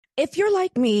If you're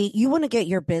like me, you want to get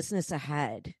your business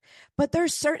ahead, but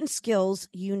there's certain skills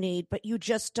you need, but you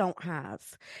just don't have.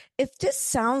 If this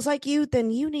sounds like you, then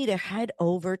you need to head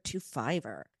over to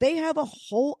Fiverr. They have a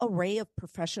whole array of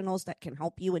professionals that can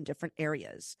help you in different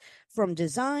areas, from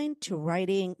design to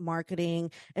writing,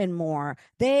 marketing, and more.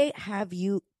 They have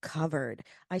you covered.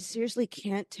 I seriously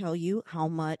can't tell you how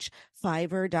much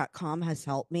Fiverr.com has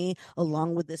helped me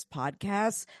along with this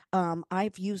podcast.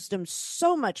 I've used them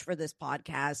so much for this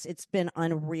podcast. It's been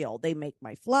unreal. They make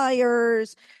my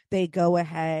flyers. They go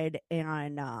ahead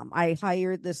and I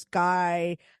hired this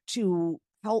guy to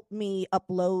help me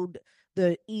upload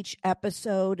the each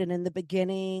episode, and in the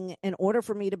beginning, in order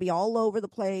for me to be all over the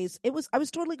place, I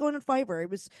was totally going on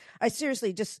Fiverr. I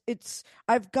seriously just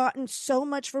I've gotten so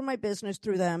much for my business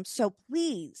through them. So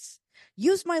please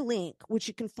use my link, which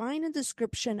you can find in the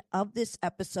description of this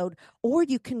episode, or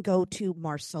you can go to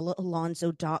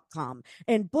marcelaalonso.com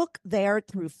and book there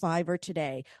through Fiverr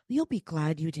today. You'll be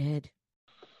glad you did.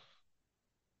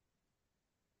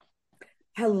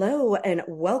 Hello and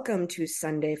welcome to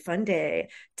Sunday Funday.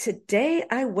 Today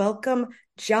I welcome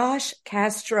Josh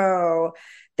Castro.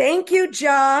 Thank you,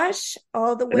 Josh,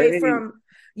 all the way Hey,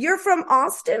 you're from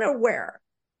Austin or where?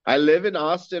 I live in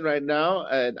Austin right now,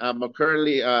 and I'm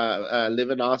currently live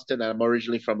in Austin. I'm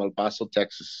originally from El Paso,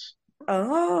 Texas.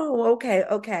 Oh, okay,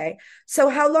 okay. So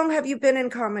how long have you been in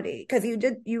comedy? Because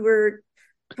you were,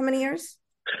 how many years?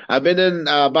 I've been in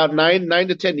about nine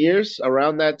to 10 years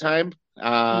around that time,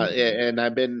 Mhm. and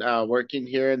I've been working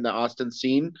here in the Austin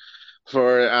scene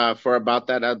for about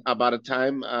about a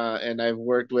time, and I've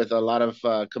worked with a lot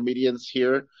of comedians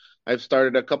here. I've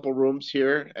started a couple rooms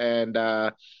here, and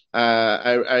I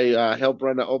help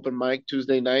run an open mic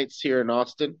Tuesday nights here in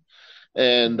Austin.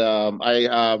 And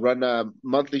I run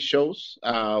monthly shows.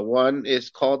 One is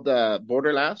called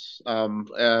Border Laughs.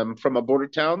 From a border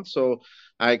town, so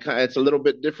it's a little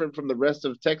bit different from the rest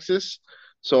of Texas.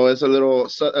 So it's a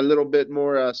little bit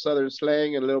more southern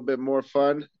slang and a little bit more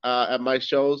fun at my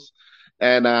shows.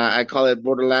 And I call it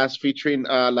Border Laughs, featuring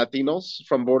Latinos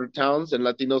from border towns and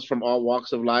Latinos from all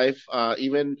walks of life,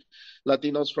 even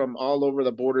Latinos from all over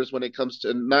the borders when it comes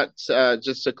to not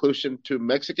just seclusion to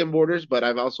Mexican borders, but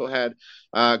I've also had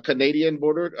Canadian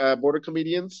border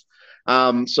comedians.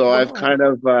 So I've Oh. kind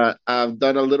of I've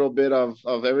done a little bit of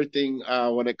everything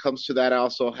when it comes to that. I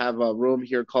also have a room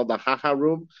here called the Haha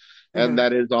Room, and Mhm.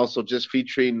 that is also just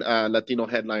featuring Latino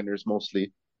headliners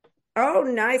mostly. Oh,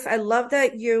 nice. I love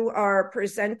that you are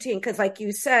presenting because, like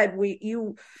you said,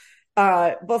 you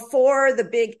before the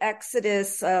big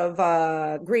exodus of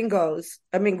gringos,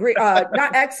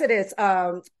 not exodus,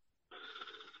 how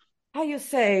you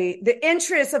say, the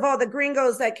interest of all the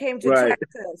gringos that came to Right.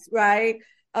 Texas, right?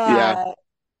 Yeah. Uh,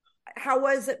 how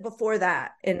was it before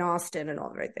that in Austin and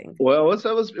all everything? Well, it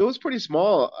was pretty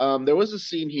small. There was a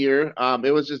scene here.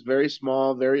 It was just very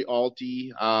small, very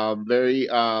alty,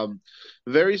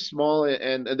 very small,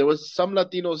 and there was some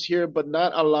Latinos here, but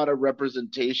not a lot of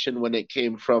representation when it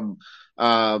came from,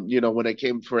 when it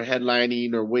came for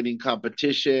headlining or winning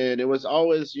competition. It was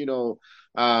always,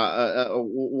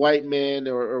 white men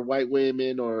or white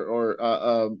women or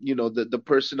the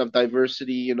person of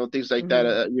diversity, things like that,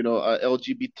 Hmm.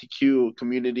 LGBTQ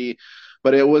community,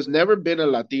 but it was never been a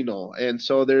Latino, and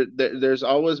so there's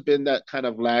always been that kind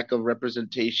of lack of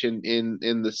representation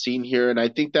in the scene here, and I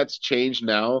think that's changed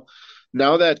now.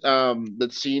 Now that the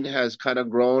scene has kind of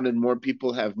grown and more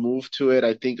people have moved to it,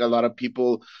 I think a lot of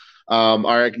people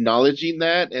are acknowledging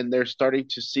that, and they're starting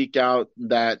to seek out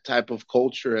that type of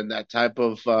culture and that type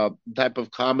of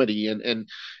comedy, and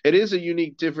it is a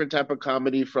unique, different type of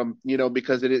comedy from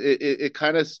because it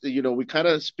kind of we kind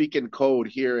of speak in code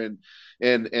here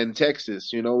in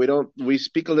Texas. We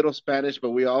speak a little Spanish,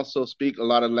 but we also speak a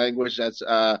lot of language that's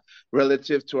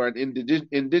relative to our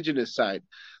indigenous side.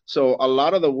 So a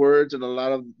lot of the words and a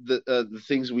lot of the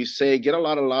things we say get a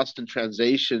lot of lost in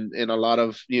translation in a lot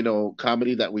of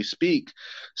comedy that we speak.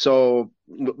 So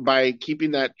by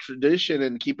keeping that tradition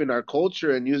and keeping our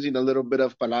culture and using a little bit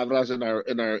of palabras in our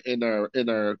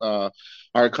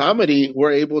comedy,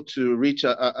 we're able to reach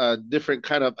a different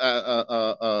kind of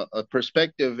a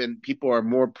perspective, and people are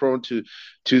more prone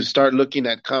to start looking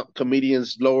at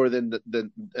comedians lower than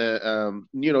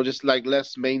just like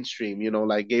less mainstream,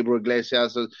 like Gabriel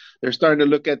Iglesias. So they're starting to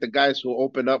look at the guys who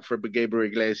open up for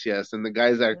Gabriel Iglesias and the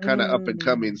guys that are kind of up and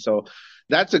coming. Mm. So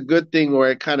that's a good thing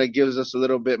where it kind of gives us a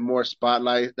little bit more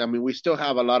spotlight. I mean, we still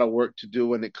have a lot of work to do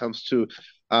when it comes to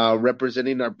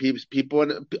representing our people.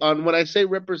 And on when I say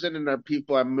representing our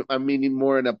people, I'm meaning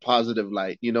more in a positive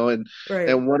light, you know. Right.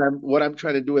 And what I'm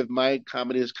trying to do with my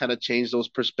comedy is kind of change those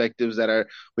perspectives that are.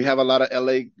 We have a lot of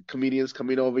LA comedians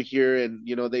coming over here, and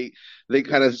you know they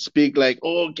kind of speak like,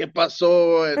 "Oh, qué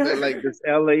pasó," and like this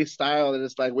LA style, and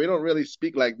it's like we don't really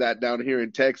speak like that down here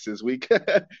in Texas. We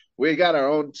we got our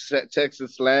own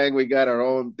Texas slang. We got our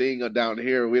own thing down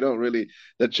here. We don't really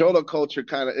the cholo culture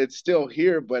kind of it's still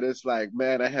here, but it's like,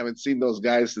 man, I haven't seen those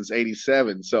guys since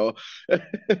 '87. So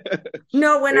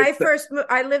No, when I it's first moved,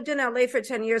 I lived in LA for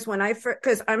 10 years when I first,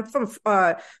 because I'm from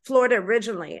Florida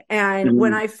originally. And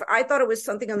when I thought it was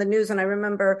something on the news. And I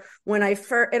remember when I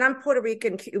first, and I'm Puerto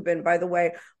Rican Cuban, by the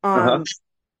way. uh-huh.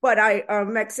 But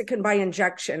Mexican by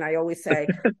injection, I always say.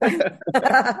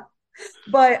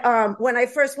 But when I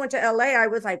first went to LA, I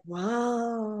was like,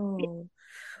 whoa,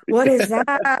 what is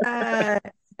that?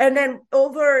 And then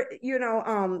over,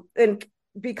 and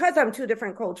because I'm two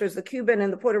different cultures, the Cuban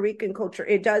and the Puerto Rican culture,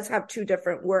 it does have two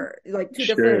different words, like two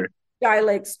different Sure.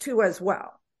 dialects too as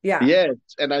well. Yeah. Yes,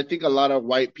 and I think a lot of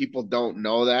white people don't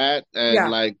know that, and Yeah.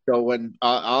 like so when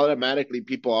automatically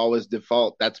people always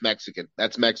default that's Mexican,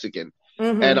 that's Mexican,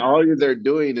 and Hmm. all they're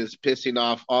doing is pissing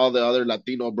off all the other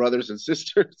Latino brothers and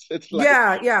sisters. It's like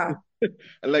Yeah. Yeah.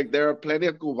 like there are plenty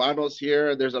of Cubanos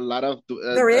here. There's a lot of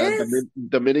There is.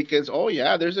 Dominicans. Oh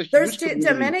yeah, there's a There's huge community.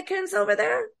 Dominicans over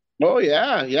there. Oh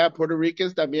yeah, yeah. Puerto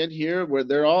Ricans también here, where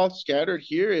they're all scattered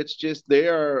here. It's just they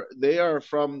are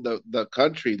from the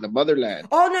country, the motherland.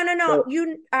 Oh, no, no, no. So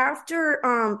You after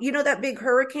that big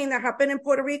hurricane that happened in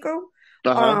Puerto Rico?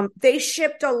 uh-huh. They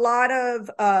shipped a lot of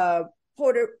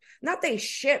Puerto not they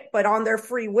shipped, but on their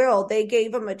free will, they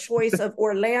gave them a choice of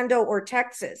Orlando or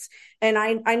Texas. And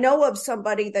I know of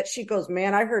somebody that she goes,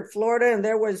 man, I heard Florida, and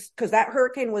there was because that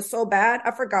hurricane was so bad. I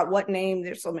forgot what name.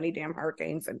 There's so many damn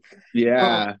hurricanes. And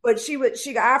Yeah. but she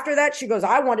after that, she goes,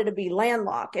 I wanted to be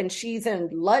landlocked. And she's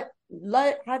in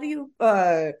how do you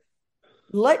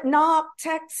Lutnock,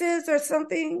 Texas, or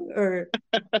something, or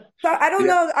so I don't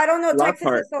Yeah. know. I don't know. Texas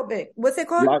Lockhart. is so big. What's it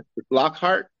called? Lock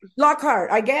Lockhart.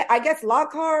 Lockhart. I guess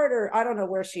Lockhart, or I don't know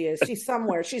where she is. She's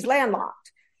somewhere. She's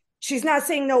landlocked. She's not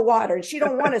seeing no water, and she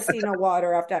don't want to see no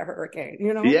water after that hurricane.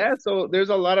 Yeah, so there's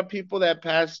a lot of people that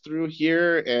passed through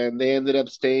here and they ended up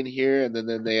staying here and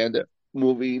then they end up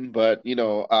moving. But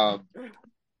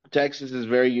Texas is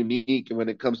very unique when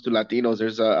it comes to Latinos.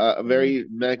 There's a Mhm. very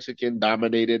Mexican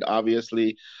dominated,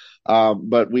 obviously,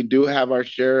 but we do have our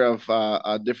share of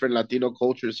different Latino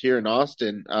cultures here in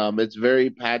Austin. It's very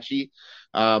patchy.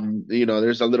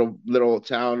 There's a little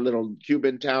town, little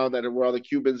Cuban town that where all the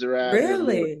Cubans are at. There's a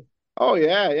little, Really? oh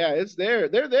yeah, yeah, it's there.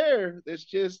 They're there.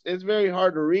 It's very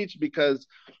hard to reach because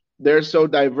they're so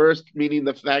diverse, meaning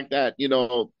the fact that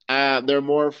they're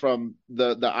more from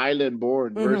the island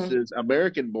born Mm-hmm. versus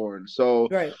American born. So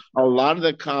Right. a lot of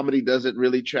the comedy doesn't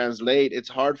really translate. It's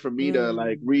hard for me to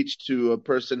like Mm. reach to a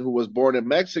person who was born in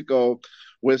Mexico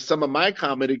with some of my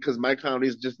comedy because my comedy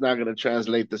is just not going to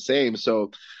translate the same.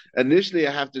 So initially,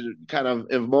 I have to kind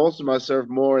of immerse myself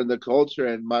more in the culture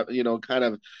and kind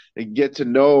of get to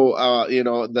know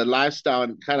the lifestyle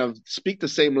and kind of speak the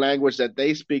same language that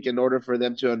they speak in order for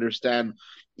them to understand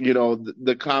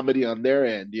the comedy on their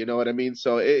end. You know what I mean?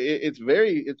 So it's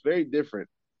very different.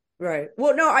 Right.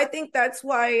 Well, no, I think that's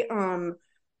why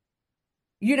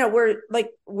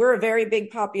we're a very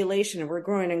big population and we're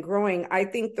growing and growing. I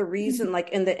think the reason, like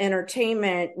in the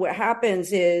entertainment, what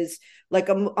happens is like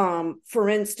for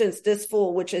instance, This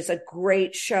Fool, which is a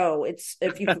great show. It's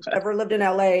if you've ever lived in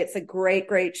LA, it's a great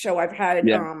show. I've had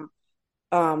Yeah.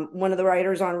 one of the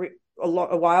writers on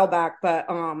a while back, but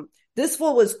This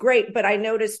Fool was great. But I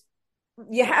noticed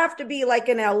you have to be like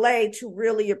in LA to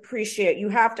really appreciate. You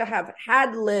have to have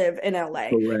had live in LA.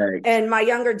 Correct. And my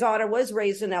younger daughter was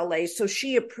raised in LA, so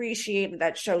she appreciated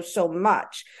that show so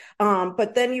much.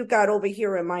 But then you got over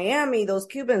here in Miami, those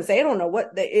Cubans, they don't know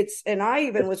it's, and I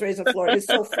even was raised in Florida, it's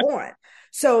so foreign.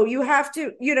 So you have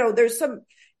to, there's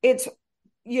it's,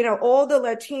 all the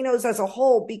Latinos as a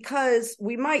whole, because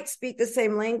we might speak the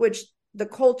same language, the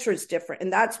culture is different.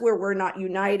 And that's where we're not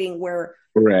uniting, where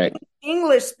Correct.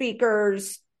 English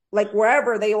speakers, like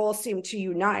wherever, they all seem to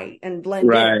unite and blend in.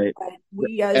 Right. But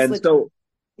we as And so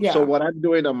yeah. what I'm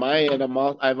doing on my end,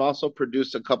 I've also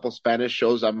produced a couple Spanish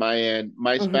shows on my end.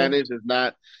 My Hmm. Spanish is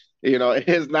not,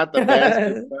 is not the best.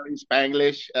 It's very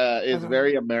Spanglish. It's Uh-huh.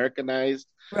 very Americanized.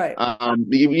 Right.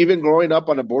 Even growing up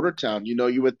on a border town,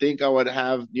 you would think I would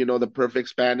have, the perfect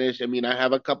Spanish. I mean, I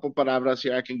have a couple palabras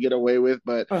here I can get away with,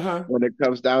 but Uh-huh. when it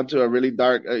comes down to a really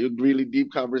dark, really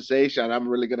deep conversation, I'm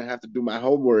really gonna have to do my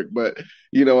homework. But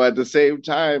at the same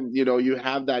time, you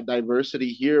have that diversity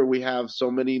here. We have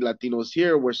so many Latinos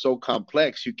here. We're so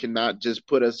complex. You cannot just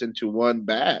put us into one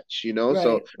batch. So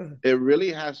Right. you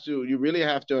really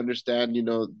have to understand,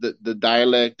 the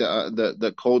dialect,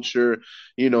 the culture,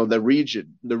 the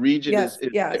region Yes,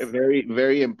 is yes. very,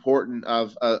 very important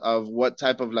of what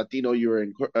type of Latino you're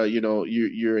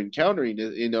encountering,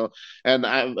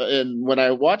 and when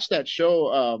I watched that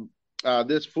show,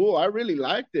 this fool, I really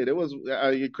liked it. It was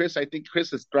Chris. I think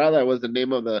Chris Estrada was the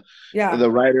name of Yeah. the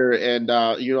writer, and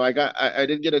I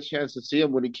didn't get a chance to see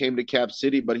him when he came to Cap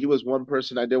City, but he was one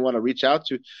person I didn't want to reach out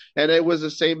to, and it was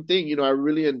the same thing. I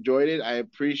really enjoyed it. I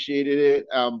appreciated it,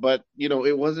 but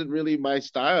it wasn't really my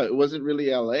style. It wasn't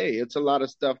really LA. It's a lot of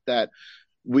stuff that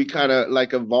we kind of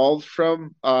like evolved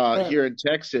from Right. here in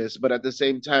Texas, but at the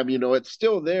same time, it's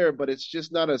still there, but it's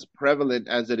just not as prevalent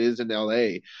as it is in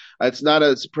LA. It's not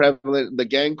as prevalent. The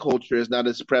gang culture is not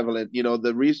as prevalent.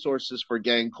 The resources for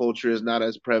gang culture is not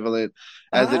as prevalent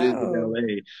as it is in Oh,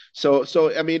 LA. So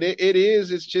I mean, it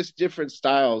is. It's just different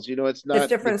styles. It's it's not the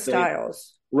different same.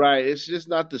 styles. Right. It's just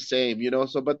not the same.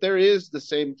 So, but there is the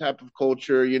same type of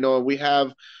culture. We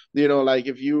have, like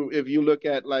if you look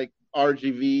at like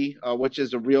RGV, which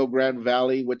is the Rio Grande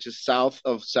Valley, which is south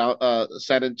of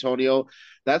San Antonio,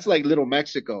 that's like Little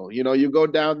Mexico. You go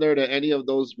down there to any of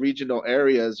those regional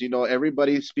areas,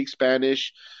 everybody speaks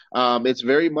Spanish. It's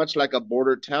very much like a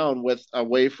border town with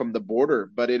away from the border,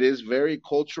 but it is very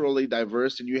culturally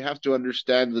diverse, and you have to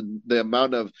understand the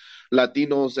amount of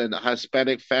Latinos and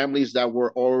Hispanic families that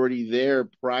were already there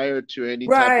prior to any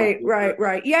type of Right, border. right,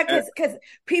 right. Yeah, Uh, because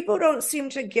people don't seem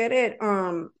to get it.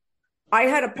 I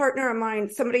had a partner of mine,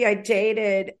 somebody I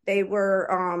dated, they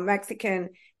were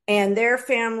Mexican, and their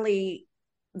family,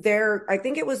 I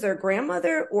think it was their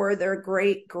grandmother or their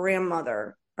great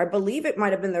grandmother. I believe it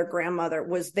might have been their grandmother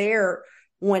was there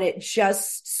when it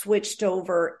just switched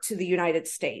over to the United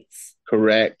States.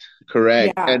 correct,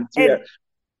 correct. Yeah. And see, And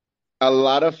a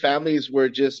lot of families were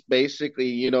just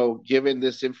basically, given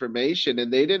this information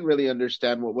and they didn't really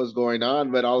understand what was going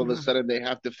on, but all of a sudden they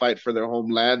have to fight for their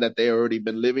homeland that they already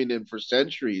been living in for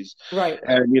centuries. right.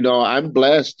 And I'm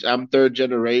blessed. I'm third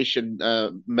generation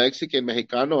Mexican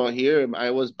Mexicano here.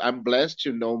 I'm blessed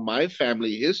to know my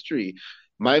family history.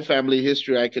 My family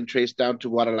history I can trace down to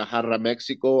Guadalajara,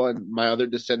 Mexico, and my other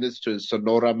descendants to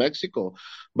Sonora, Mexico.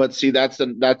 But see, that's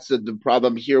the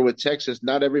problem here with Texas.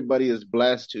 Not everybody is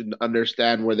blessed to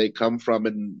understand where they come from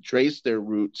and trace their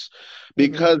roots Hmm.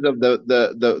 because of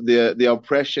the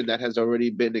oppression that has already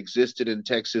been existed in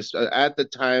Texas at the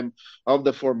time of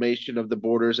the formation of the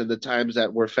borders and the times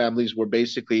that where families were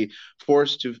basically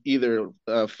forced to either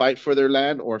fight for their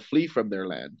land or flee from their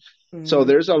land. So Hmm.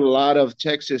 there's a lot of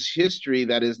Texas history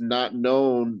that is not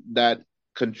known that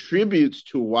contributes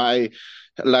to why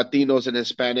Latinos and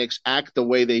Hispanics act the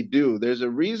way they do. There's a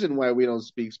reason why we don't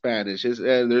speak Spanish.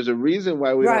 There's a reason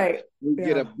why Right. we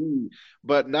get a Yeah. B.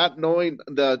 But not knowing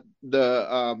the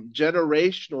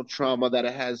generational trauma that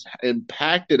has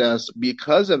impacted us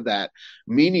because of that,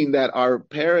 meaning that our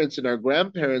parents and our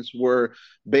grandparents were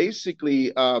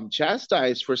basically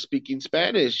chastised for speaking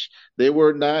Spanish. They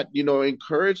were not,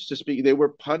 encouraged to speak. They were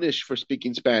punished for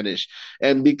speaking Spanish,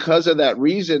 and because of that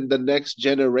reason, the next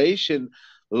generation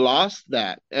lost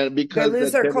that, and They because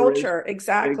lose the their generation. culture.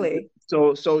 Exactly.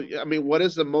 So I mean, what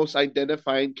is the most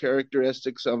identifying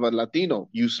characteristics of a Latino?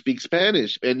 You speak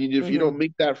Spanish, and if you don't Hmm.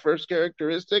 meet that first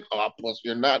characteristic, oh, plus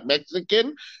you're not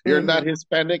Mexican, you're not Hmm.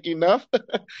 Hispanic enough.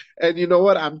 And you know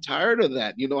what? I'm tired of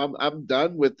that. I'm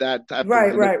done with that type of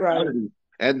Right, right, right. mentality.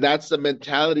 And that's the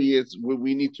mentality is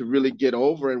we need to really get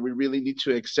over, and we really need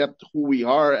to accept who we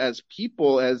are as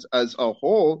people, as a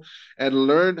whole, and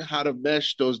learn how to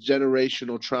mesh those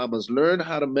generational traumas, learn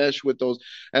how to mesh with those,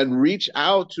 and reach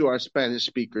out to our Spanish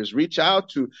speakers, reach out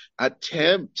to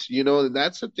attempt, and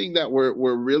that's the thing that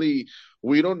we're really,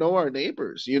 we don't know our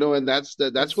neighbors, and that's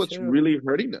That's what's true. really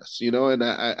hurting us, and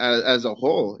as a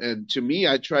whole. And to me,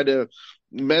 I try to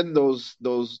mend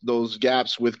those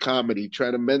gaps with comedy,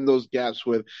 try to mend those gaps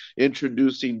with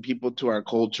introducing people to our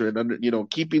culture and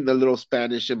keeping the little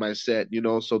Spanish in my set,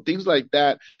 so things like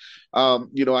that.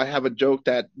 I have a joke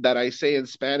that I say in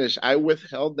Spanish. I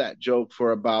withheld that joke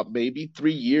for about maybe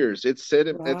 3 years. It sat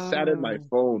in my Wow.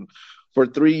 phone for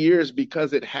 3 years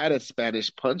because it had a Spanish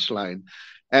punchline.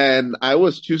 And I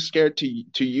was too scared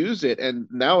to use it. And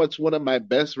now it's one of my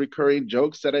best recurring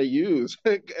jokes that I use.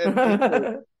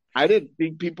 And I didn't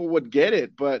think people would get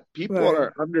it, but people Right.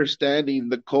 are understanding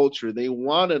the culture. They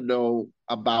want to know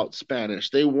about Spanish.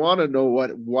 They want to know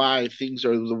why things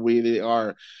are the way they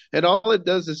are. And all it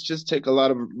does is just take a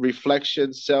lot of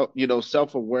reflection,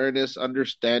 self-awareness,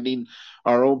 understanding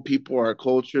our own people, our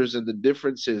cultures and the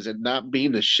differences, and not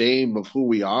being ashamed of who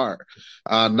we are.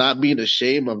 Not being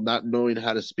ashamed of not knowing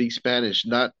how to speak Spanish,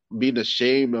 not being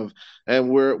ashamed of, and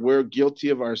we're guilty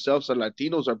of ourselves. And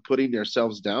Latinos are putting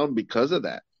themselves down because of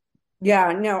that.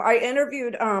 Yeah, no, I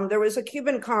interviewed there was a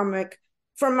Cuban comic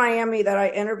from Miami that I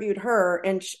interviewed her,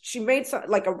 and she made some,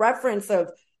 like a reference of,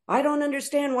 I don't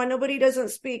understand why nobody doesn't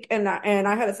speak, and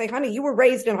I had to say, honey, you were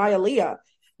raised in Hialeah.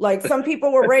 Like some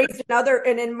people were raised in other,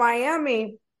 and in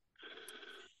Miami,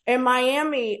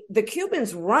 the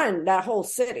Cubans run that whole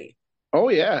city. Oh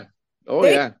yeah. Oh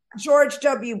They yeah. George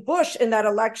W. Bush in that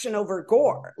election over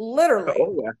Gore, literally.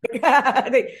 Oh yeah.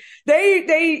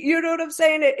 You know what I'm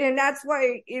saying? And that's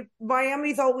why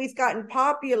Miami's always gotten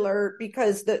popular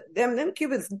because them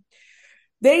Cubans,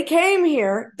 they came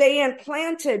here, they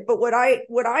implanted. But what I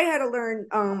had to learn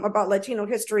about Latino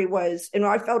history was, and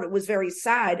I felt it was very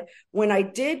sad when I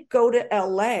did go to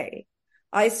LA.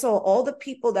 I saw all the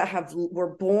people that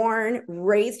were born,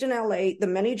 raised in LA, the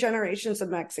many generations of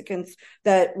Mexicans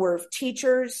that were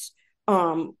teachers,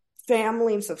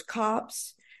 families of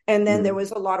cops, and then there Mhm.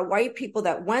 was a lot of white people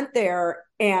that went there,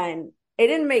 and it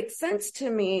didn't make sense to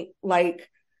me. Like,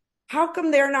 how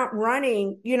come they're not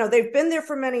running? They've been there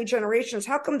for many generations.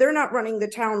 How come they're not running the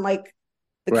town like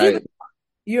the Right. Cubans?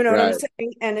 You know what I'm Right.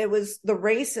 saying? And it was the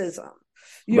racism,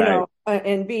 Right.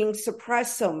 and being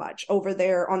suppressed so much over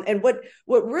there and what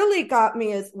really got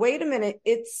me is, wait a minute,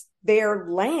 it's their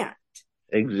land.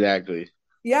 Exactly.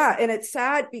 Yeah, and it's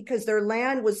sad because their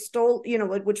land was stolen,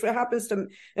 which happens to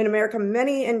in America.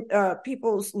 Many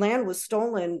people's land was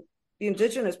stolen. The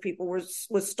indigenous people was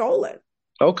stolen.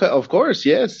 Okay, of course,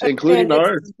 yes, And including it's,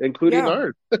 ours, including yeah,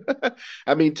 ours.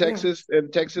 I mean, yeah.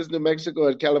 Texas, New Mexico,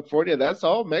 and California, that's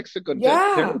all Mexican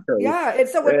Yeah, territory. yeah. And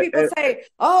so when Eh, people eh, say,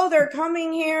 "Oh, they're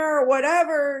coming here," or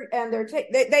whatever, and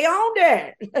they owned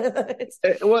it. It's,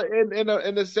 Well,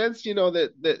 in a sense,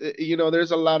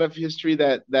 there's a lot of history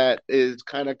that is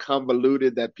kind of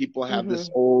convoluted. That people have this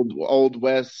mhm. old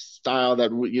West style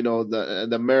that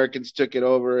the Americans took it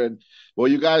over, and well,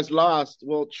 you guys lost.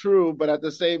 Well, true, but at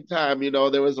the same time,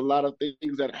 there was a lot of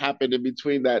things that happened in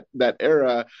between that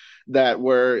era that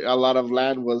where a lot of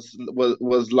land was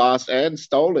lost and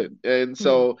stolen, and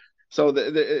Mm.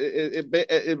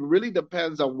 it really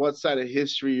depends on what side of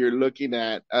history you're looking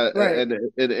at, Right.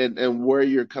 and where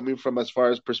you're coming from as far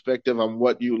as perspective on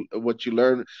what you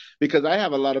learn. Because I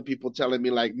have a lot of people telling me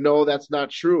like, no, that's not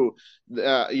true.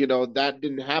 That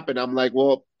didn't happen. I'm like,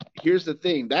 well, here's the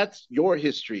thing. That's your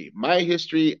history. My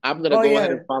history, I'm gonna Oh go ahead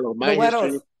yeah, and follow the my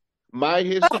history. Weddles. My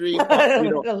history,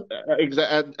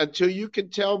 until you can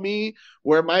tell me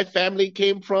where my family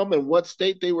came from and what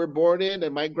state they were born in,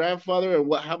 and my grandfather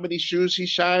and how many shoes he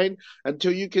shined.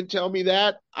 Until you can tell me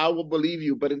that, I will believe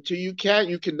you. But until you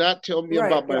cannot tell me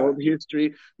Right. about my Yeah. own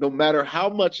history, no matter how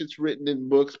much it's written in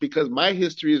books, because my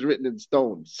history is written in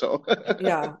stone. So,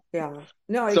 Yeah. Yeah.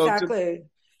 No, so to, exactly.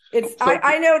 It's so to,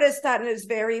 I noticed that, and it's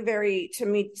very, very, to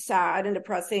me, sad and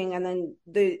depressing. And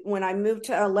then when I moved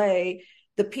to LA,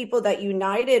 the people that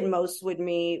united most with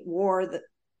me were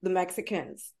the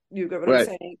Mexicans. You get what I'm right.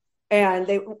 saying? And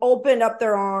they opened up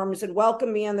their arms and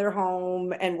welcomed me in their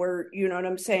home, and were, you know what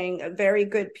I'm saying, very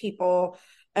good people.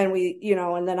 And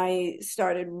and then I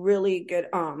started really good.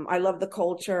 I love the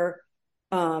culture,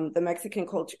 the Mexican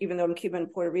culture, even though I'm Cuban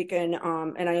and Puerto Rican,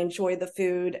 and I enjoy the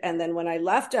food. And then when I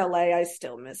left LA, I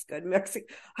still miss good Mexican.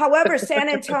 However, San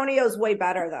Antonio's way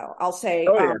better, though. I'll say,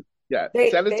 Oh yeah, yeah.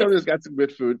 San they've Antonio's got some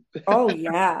good food. oh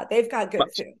yeah, they've got My,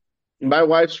 good food. my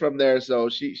wife's from there, so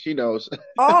she knows.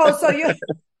 Oh, so you,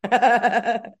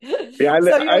 Yeah,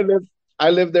 so you, I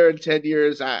lived there in 10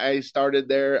 years. I started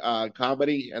there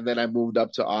comedy, and then I moved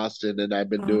up to Austin, and I've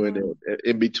been doing oh, it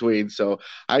in between. So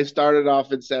I started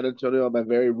off in San Antonio on my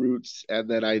very roots, and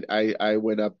then I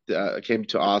went up, came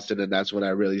to Austin, and that's when I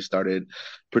really started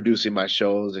producing my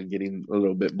shows and getting a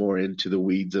little bit more into the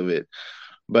weeds of it.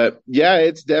 But yeah,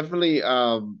 it's definitely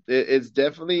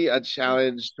a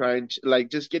challenge trying to, like,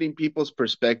 just getting people's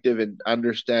perspective and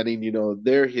understanding,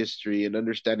 their history and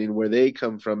understanding where they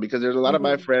come from, because there's a lot of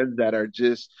my mhm. friends that are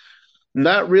just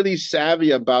not really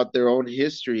savvy about their own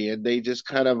history, and they just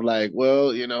kind of like,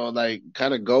 well, like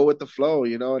kind of go with the flow,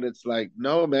 and it's like,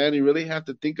 no, man, you really have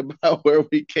to think about where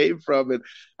we came from and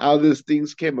how these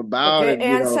things came about, Okay,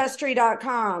 and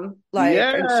ancestry.com, like,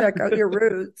 and yeah, check out your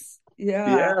roots.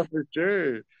 Yeah. yeah, for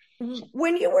sure.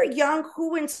 When you were young,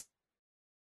 who in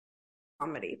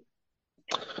comedy?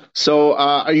 So,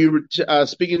 are you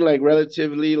speaking like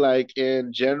relatively like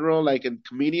in general, like in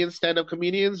comedians, stand-up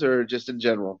comedians, or just in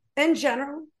general? In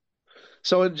general.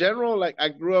 So in general, like I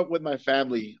grew up with my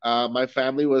family. My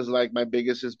family was like my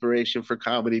biggest inspiration for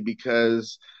comedy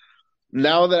because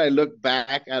now that I look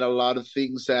back at a lot of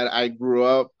things that I grew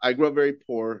up very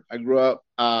poor. I grew up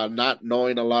not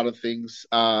knowing a lot of things,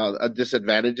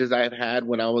 disadvantages I had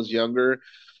when I was younger,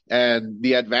 and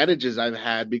the advantages I've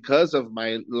had because of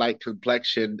my light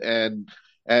complexion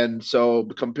and so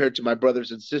compared to my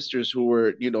brothers and sisters who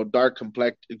were, dark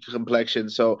complexion.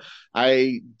 So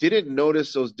I didn't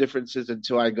notice those differences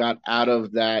until I got out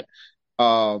of that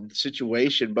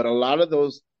situation. But a lot of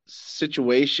those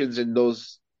situations and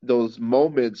those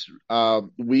moments,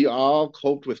 we all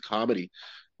coped with comedy.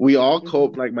 We all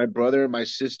coped, Mhm. like my brother, my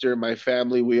sister, my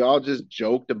family. We all just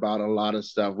joked about a lot of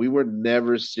stuff. We were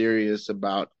never serious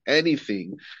about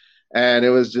anything. And it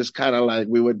was just kind of like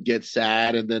we would get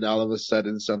sad, and then all of a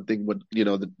sudden something would,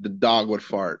 the dog would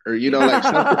fart, or like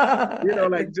something,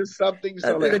 like The, just something.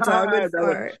 So like, the dog would that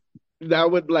would fart.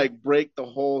 like break the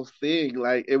whole thing.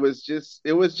 Like it was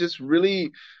just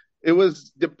really, it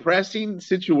was depressing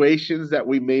situations that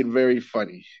we made very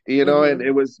funny, and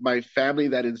it Hmm. was my family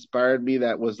that inspired me,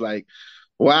 that was like,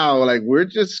 wow, like we're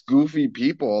just goofy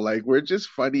people, like we're just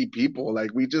funny people,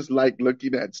 like we just like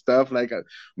looking at stuff, like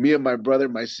me and my brother,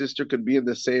 my sister could be in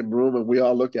the same room and we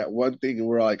all look at one thing and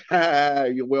we're like, ha,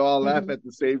 we all laugh Hmm. at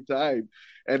the same time.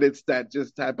 And it's that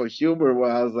just type of humor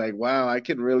where I was like, wow, I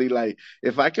can really, like,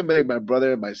 if I can make my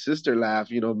brother and my sister laugh,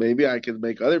 maybe I can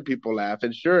make other people laugh.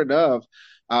 And sure enough,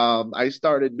 I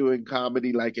started doing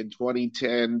comedy like in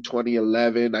 2010,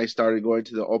 2011. I started going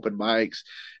to the open mics.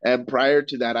 And prior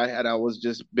to that, I had always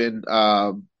just been,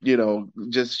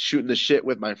 just shooting the shit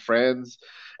with my friends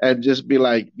and just be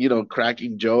like,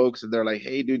 cracking jokes. And they're like,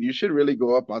 hey, dude, you should really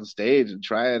go up on stage and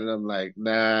try it. And I'm like,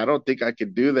 nah, I don't think I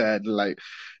can do that.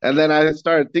 And then I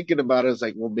started thinking about it. I was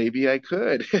like, well, maybe I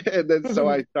could. And then so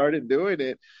I started doing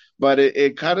it. But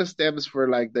it kind of stems for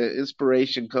like the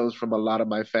inspiration comes from a lot of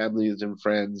my families and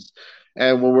friends.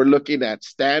 And when we're looking at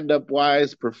stand up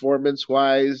wise, performance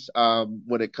wise,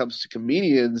 when it comes to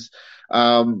comedians,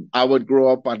 I would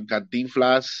grow up on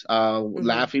Cantinflas, Hmm.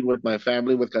 laughing with my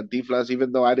family with Cantinflas,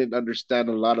 even though I didn't understand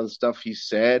a lot of the stuff he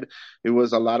said. It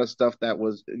was a lot of stuff that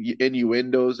was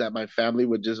innuendos that my family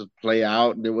would just play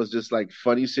out. And it was just like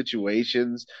funny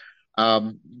situations.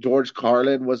 George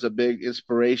Carlin was a big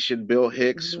inspiration. Bill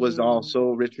Hicks was Mm.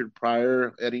 also, Richard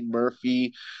Pryor, Eddie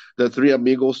Murphy, the Three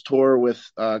Amigos tour with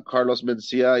Carlos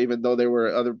Mencia, even though they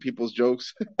were other people's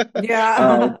jokes. Yeah.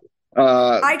 um,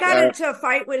 uh, I got uh, into a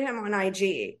fight with him on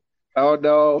IG. oh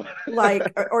no.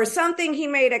 Like or something, he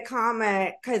made a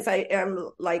comment because I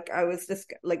am like I was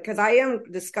just like because I am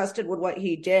disgusted with what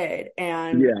he did,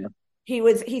 and Yeah.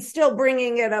 he's still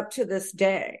bringing it up to this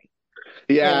day.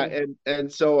 Yeah, And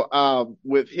and so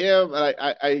with him,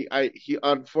 he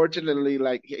unfortunately,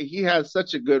 like he has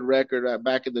such a good record.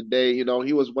 Back in the day, he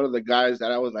was one of the guys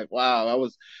that I was like, wow,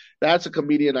 that's a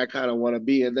comedian I kind of want to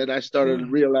be. And then I started mm,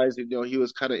 realizing, he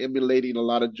was kind of emulating a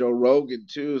lot of Joe Rogan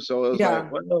too. So it was like, yeah.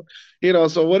 well,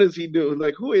 so what does he do?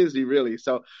 Like, who is he really?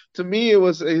 So to me,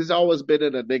 he's always been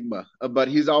an enigma, but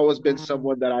he's always been Mm,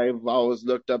 someone that I've always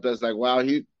looked up as like, wow,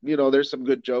 there's some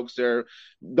good jokes there.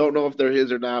 Don't know if they're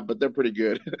his or not, but they're pretty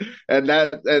good.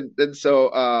 And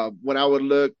so when I would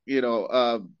look,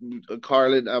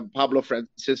 Carlin, Pablo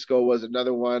Francisco was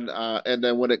another one. And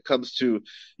then when it comes to,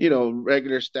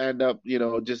 regular stand up,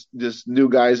 just new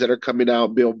guys that are coming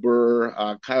out, Bill Burr,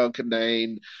 Kyle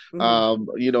Kinane, mm,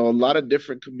 a lot of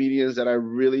different comedians that I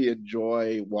really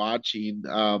enjoy watching.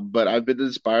 But I've been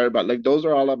inspired by, like, those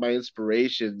are all of my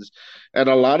inspirations. And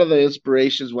a lot of the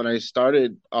inspirations when I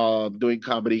started doing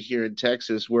comedy here in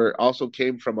Texas were also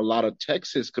came from a lot of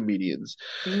Texas comedians.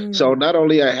 So mm, not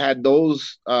only I had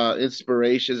those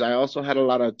inspirations, I also had a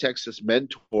lot of Texas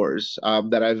mentors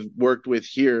that I've worked with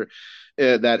here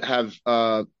that have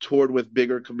toured with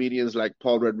bigger comedians like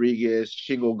Paul Rodriguez,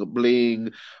 Shingo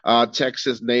Bling,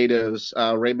 Texas natives,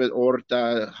 Raymond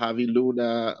Horta, Javi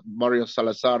Luna, Mario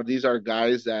Salazar. These are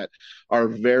guys that are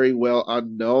very well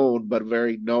unknown, but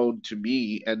very known to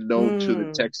me and known to the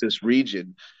mm, Texas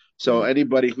region. So mm,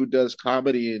 anybody who does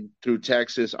comedy through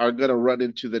Texas are going to run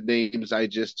into the names I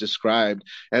just described.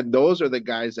 And those are the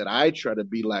guys that I try to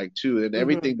be like too. And mm,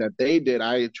 everything that they did,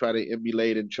 I try to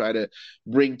emulate and try to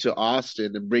bring to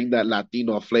Austin and bring that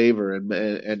Latino flavor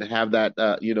and have that,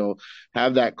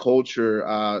 have that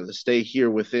culture stay here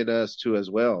within us too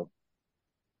as well.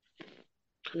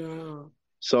 yeah.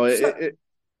 So So it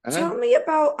tell me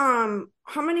about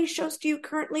how many shows do you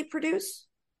currently produce?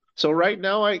 So right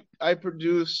now I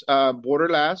produce Border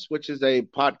Laughs, which is a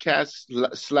podcast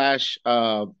slash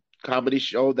comedy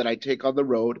show that I take on the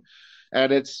road,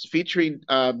 and it's featuring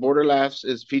Border Laughs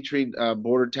is featuring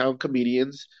border town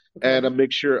comedians and Okay. a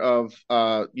mixture of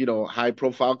high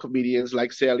profile comedians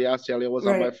like Celia. Celia was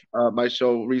on Right. my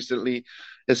show recently.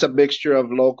 It's a mixture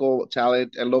of local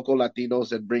talent and local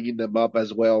Latinos and bringing them up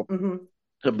as well Mm-hmm.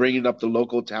 and bringing up the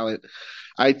local talent.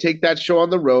 I take that show on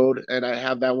the road, and I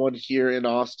have that one here in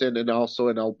Austin and also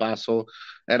in El Paso,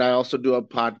 and I also do a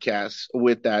podcast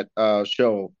with that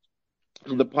show.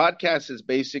 The podcast is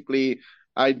basically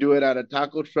I do it at a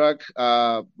taco truck.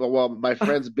 Well, my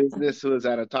friend's business was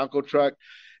at a taco truck,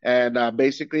 and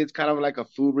basically it's kind of like a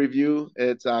food review.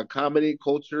 It's comedy,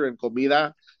 culture, and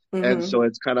comida, and so Mm-hmm.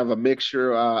 it's kind of a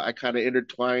mixture. I kind of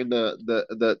intertwine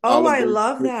the Oh, all of I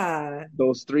love that.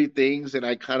 those three things, and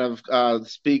I kind of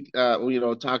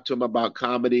talk to him about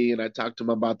comedy, and I talk to him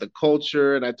about the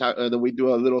culture, and then we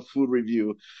do a little food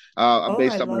review Oh, I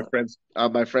based on love.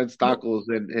 my friends What, tacos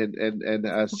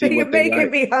and see you're what they making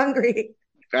like. me hungry.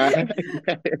 Yeah.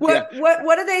 What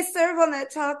do they serve on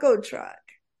that taco truck?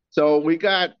 So we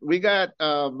got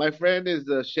my friend is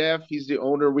the chef, he's the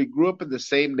owner. We grew up in the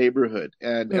same neighborhood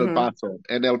in El Mm-hmm. Paso.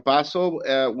 And El Paso,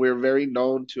 we're very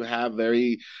known to have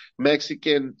very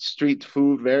Mexican street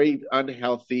food, very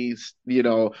unhealthy,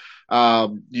 you're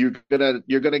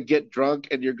gonna get drunk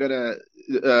and you're gonna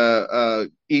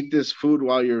eat this food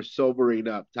while you're sobering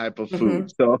up type of Mm-hmm.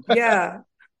 food. So Yeah.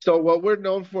 so what we're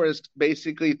known for is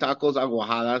basically tacos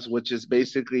aguajadas, which is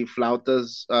basically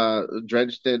flautas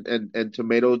drenched in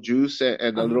tomato juice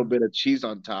and a little Uh-huh. bit of cheese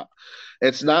on top.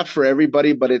 It's not for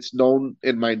everybody, but it's known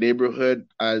in my neighborhood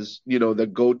as, the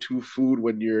go-to food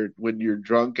when you're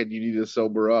drunk and you need to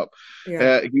sober up.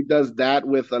 Yeah. He does that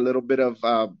with a little bit of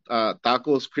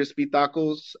tacos, crispy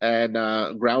tacos, and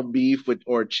ground beef with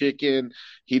or chicken.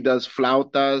 He does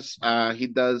flautas. He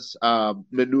does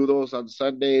menudos on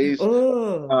Sundays.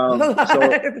 Oh. So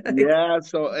yeah,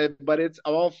 but it's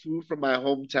all food from my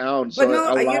hometown. But So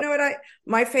no, a you lot. know what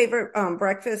my favorite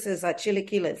breakfast is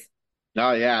chilaquiles.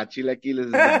 Oh yeah, chilaquiles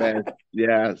is the best. I,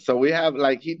 Yeah. So we have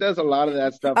like he does a lot of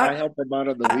that stuff. I help him out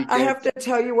on the I have weekends. to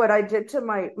tell you what I did to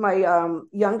my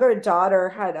younger daughter.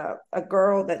 Had a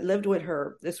girl that lived with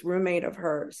her, this roommate of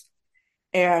hers,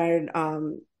 and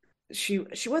she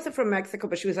wasn't from Mexico,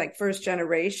 but she was like first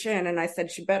generation. And I said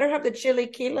she better have the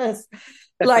chilaquiles.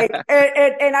 Like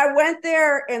and I went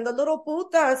there, and the little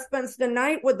puta spends the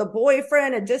night with the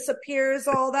boyfriend and disappears,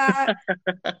 all that.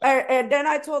 And then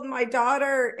I told my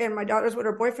daughter, and my daughter's with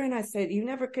her boyfriend. I said, "You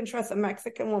never can trust a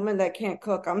Mexican woman that can't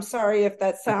cook." I'm sorry if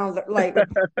that sounds like,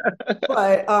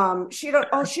 but she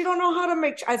don't know how to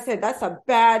make. I said that's a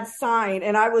bad sign,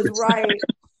 and I was right.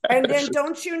 And then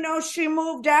don't you know she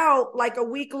moved out like a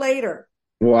week later.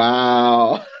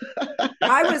 Wow.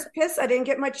 I was pissed I didn't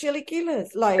get my chilaquiles.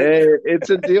 Hey, it's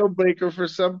a deal breaker for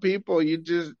some people.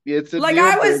 It's a Like deal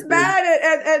I was breaker.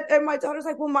 mad and my daughter's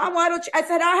like, "Well, mom, why don't you?" I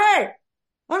said, "Oh, hey,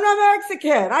 I'm not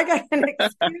Mexican. I got an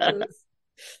excuse.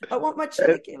 I want my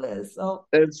chilaquiles." So,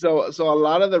 And so a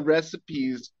lot of the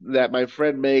recipes that my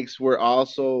friend makes were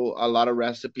also a lot of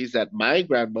recipes that my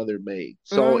grandmother made.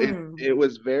 So it mm,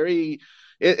 was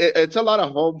it's a lot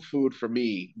of home food for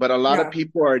me, but a lot of yeah,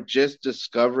 people are just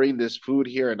discovering this food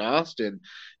here in Austin.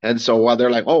 And so while they're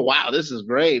like, "Oh wow, this is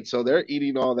great." So they're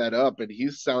eating all that up and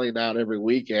he's selling out every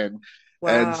weekend.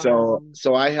 And wow.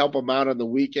 so I help him out on the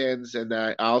weekends and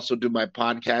I also do my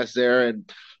podcast there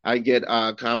and I get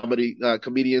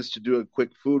comedians to do a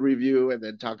quick food review and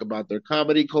then talk about their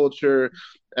comedy culture.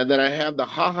 And then I have the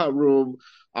haha room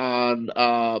on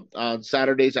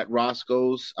Saturdays at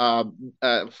Roscoe's,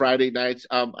 Friday nights.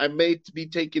 I may be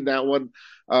taking that one,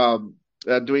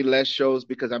 doing less shows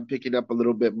because I'm picking up a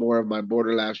little bit more of my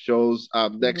Border Laugh shows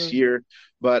next Mm-hmm, year.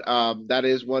 But that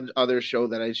is one other show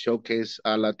that I showcase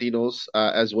Latinos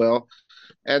as well.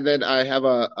 And then I have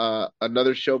a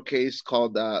another showcase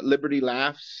called Liberty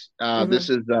Laughs. This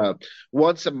mm-hmm. is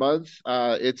once a month.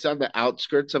 It's on the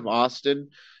outskirts of Austin,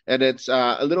 and it's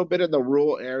a little bit in the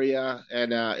rural area,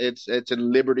 and it's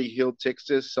in Liberty Hill,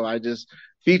 Texas. So I just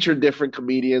feature different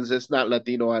comedians. It's not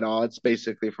Latino at all. It's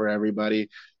basically for everybody.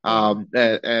 Yeah.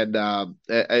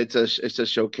 It's a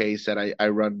showcase that I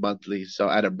run monthly. So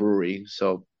at a brewery.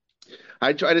 So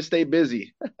I try to stay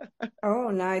busy. Oh,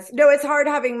 nice. No, it's hard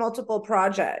having multiple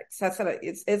projects. That's what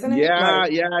it's, isn't it? Yeah,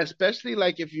 Like, yeah, especially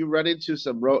like if you run into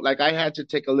some road, like I had to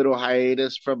take a little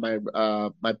hiatus from my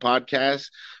podcast.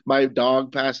 My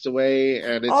dog passed away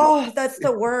and it's oh, that's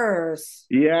the worst.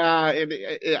 yeah, and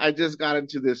I just got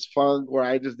into this funk where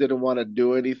I just didn't want to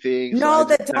do anything, so I No, just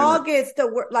the kind of dog is the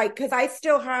worst. Like, because I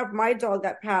still have my dog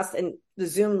that passed, and the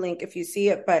Zoom link if you see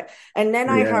it. But and then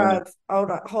I Yeah. have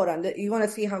hold on. You want to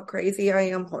see how crazy I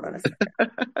am? Hold on a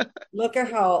second. Look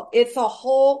at how it's a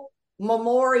whole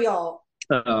memorial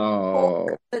for Oh,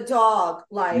 the dog.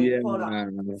 Like, yeah. hold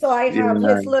on. So I have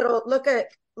Yeah. his little look at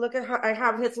how I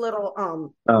have his little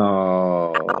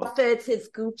Oh, outfits, his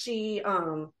Gucci,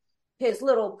 his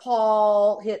little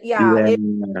Paul, yeah. yeah.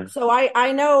 So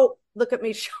I know. Look at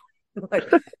me, like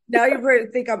now you're going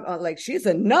to think I'm like she's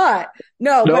a nut.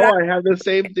 No, but No, I have the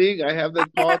same thing. I have the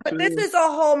yeah, Paul but this too. is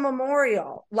a whole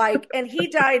memorial. Like, and he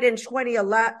died in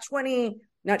 2011,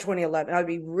 not 2011. I'd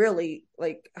be really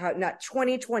like, not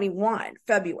 2021,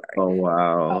 February. Oh,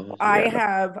 wow. I Yeah.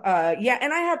 have, yeah,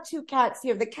 and I have two cats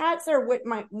here. The cats are with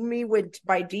me with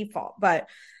by default, but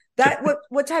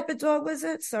what type of dog was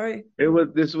it? Sorry.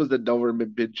 This was the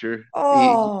Doberman picture.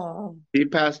 Oh, He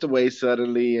passed away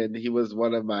suddenly, and he was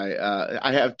one of my.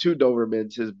 I have two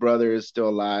Dobermans. His brother is still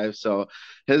alive, so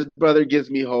his brother gives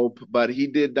me hope. But he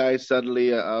did die suddenly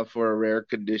for a rare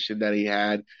condition that he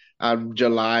had on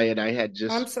July, and I had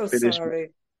I'm just so finished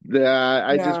sorry.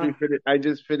 I Yeah,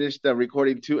 just finished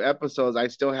recording two episodes. I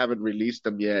still haven't released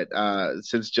them yet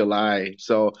since July.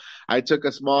 So I took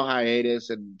a small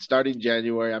hiatus, and starting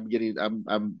January, I'm getting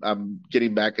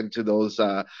back into those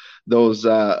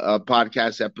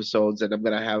podcast episodes, and I'm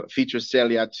gonna have feature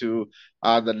Celia too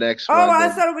on the next oh, one. I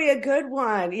And thought it'd be a good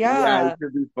one. yeah, it Yeah.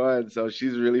 should be fun. So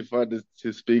she's really fun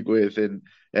to speak with and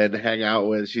hang out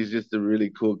with. She's just a really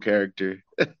cool character.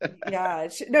 Yeah,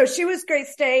 no, she was great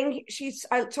staying.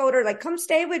 I told her like, come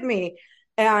stay with me.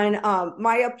 And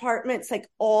my apartment's like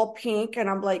all pink. And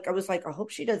I was like, I hope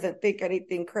she doesn't think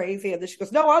anything crazy. And then she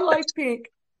goes, no, I like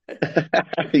pink.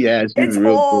 Yeah, she's It's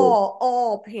real cool.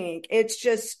 all pink. It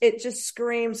just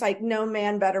screams like no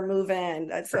man better move in.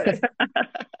 That's it.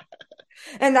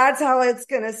 And that's how it's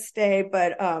gonna stay.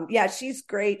 But yeah, she's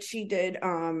great. She did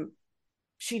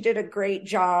a great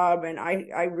job, and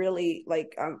I really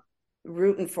like I'm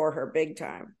rooting for her big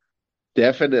time.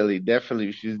 Definitely,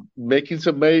 definitely. She's making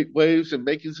some waves and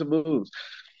making some moves.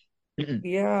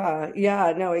 Yeah,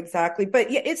 yeah, no, exactly.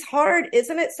 But yeah, it's hard,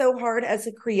 isn't it? So hard as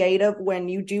a creative when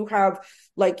you do have,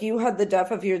 like, you had the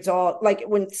death of your dog, like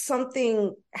when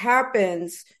something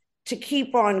happens to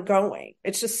keep on going.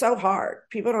 It's just so hard.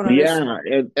 People don't understand.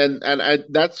 Yeah, and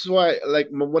that's why like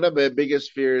one of my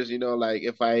biggest fears, like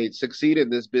if I succeed in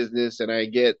this business and I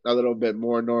get a little bit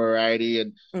more notoriety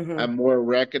and Hmm. I'm more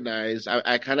recognized,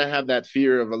 I kind of have that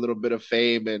fear of a little bit of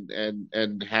fame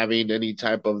and having any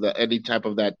type of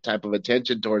that type of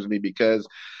attention towards me because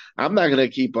I'm not gonna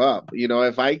keep up.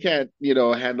 If I can't,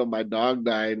 handle my dog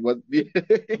dying, what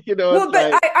Well, it's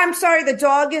but like, I'm sorry, the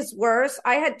dog is worse.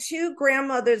 I had two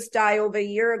grandmothers die over a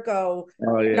year ago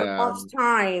oh in a yeah, month's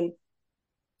time,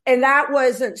 and that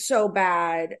wasn't so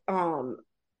bad.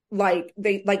 Like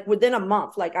they like within a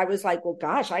month, like I was like, well,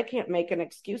 gosh, I can't make an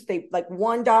excuse. They like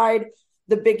one died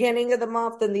the beginning of the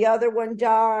month, and the other one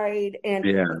died, and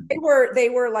yeah, they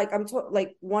were like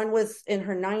like one was in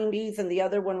her 90s and the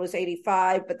other one was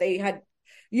 85, but they had,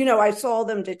 I saw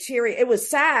them deteriorate. It was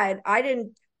sad. I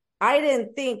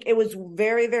didn't think it was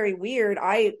very, very weird.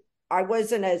 I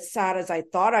wasn't as sad as I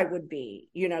thought I would be,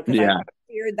 because I yeah,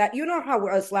 feared that, how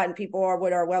us Latin people are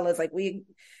with our wellness, like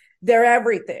they're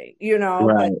everything, but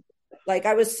right, like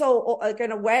I was so like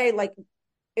in a way, like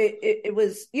it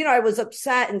was, I was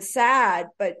upset and sad,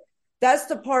 but that's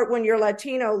the part when you're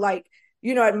Latino, like,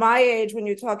 at my age, when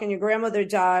you're talking, your grandmother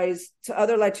dies to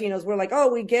other Latinos, we're like,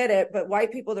 oh, we get it. But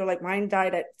white people, they're like, mine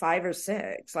died at 5 or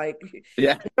 6. Like,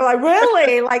 yeah. they're like,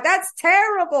 really? Like, that's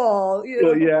terrible,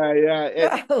 Well, yeah, yeah.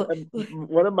 Yeah. And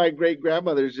one of my great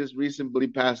grandmothers just recently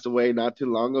passed away not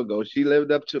too long ago. She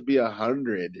lived up to be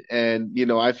 100, and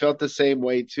I felt the same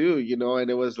way too.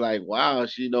 And it was like, wow,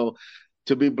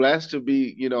 to be blessed to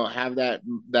be, have that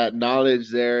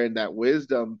knowledge there and that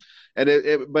wisdom. And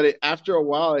after a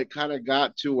while, it kind of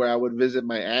got to where I would visit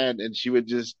my aunt, and she would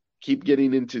just keep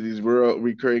getting into these rural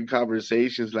recurring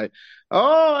conversations like,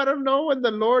 oh, I don't know when the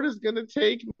Lord is gonna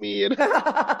take me, and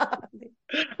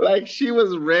like she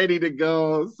was ready to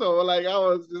go. So like I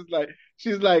was just like,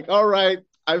 she's like, all right,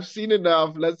 I've seen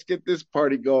enough. Let's get this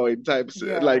party going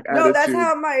Yeah. like No, that's attitude.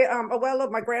 how my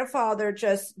abuelo, my grandfather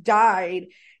just died.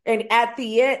 And at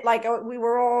the end, like we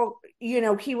were all,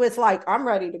 he was like, I'm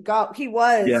ready to go. Yeah, He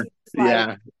was like,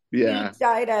 yeah, he yeah.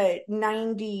 died at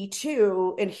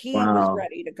 92 and he was Wow.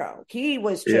 ready to go. He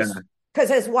was Yeah, just because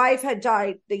his wife had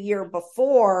died the year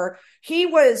before.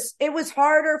 It was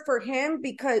harder for him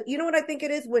because you know what I think it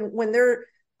is when they're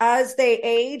as they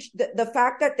age, the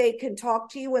fact that they can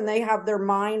talk to you when they have their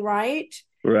mind right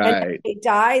and right. they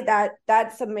die,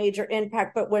 that's a major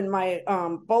impact. But when my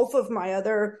both of my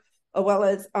other well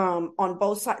as on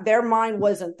both sides. Their mind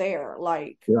wasn't there.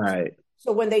 Like Right.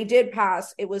 so when they did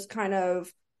pass, it was kind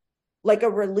of like a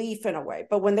relief in a way.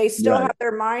 But when they still have Right.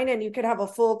 their mind and you could have a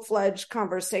full-fledged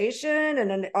conversation and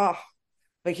then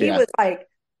but he Yeah. was like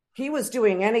he was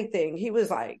doing anything. He was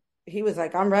like,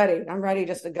 I'm ready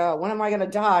just to go. When am I gonna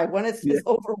die? When is Yeah. this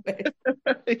over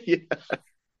with? Yeah.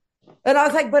 And I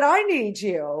was like, but I need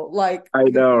you. Like, I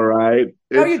know, right?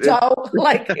 no, you It's don't.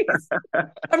 Like,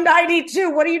 I'm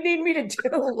 92. What do you need me to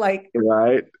do? Like,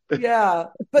 right. yeah.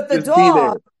 But Just be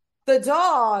there. the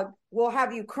dog will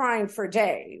have you crying for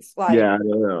days. Like, Yeah, I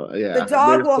don't know. the Yeah.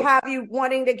 dog will have you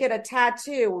wanting to get a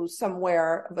tattoo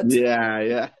somewhere. But Yeah,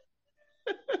 yeah.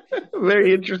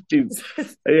 Very interesting.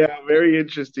 Yeah, very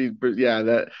interesting. But yeah,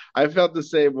 that I felt the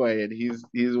same way. And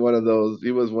he's one of those,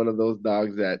 he was one of those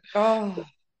dogs oh,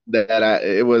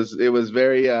 it was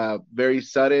very very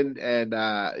sudden and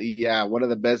yeah, one of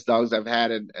the best dogs I've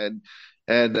had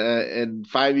and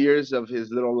 5 years of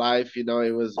his little life, it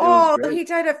was oh, great. he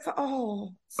died of,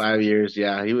 oh, 5 years,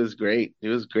 yeah, he was great. He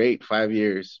was great. 5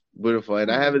 years, beautiful.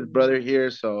 And I have his oh. brother here,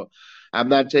 so I'm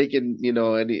not taking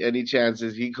any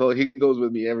chances. He goes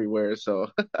with me everywhere. So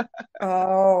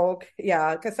Oh,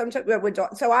 yeah. Because sometimes with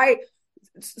dogs,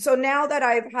 so now that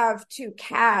I have two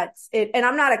cats, and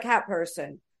I'm not a cat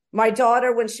person. My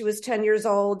daughter, when she was 10 years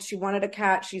old, she wanted a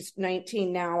cat. She's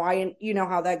 19 now. You know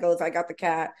how that goes. I got the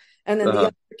cat. And then the uh,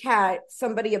 other cat,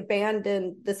 somebody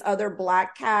abandoned this other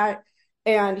black cat,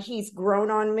 and he's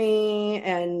grown on me.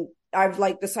 And I've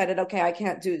like decided, okay, I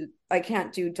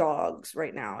can't do dogs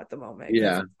right now at the moment because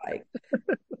yeah,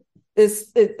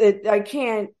 it's like I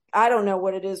can't. I don't know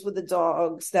what it is with the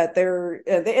dogs that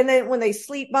and then when they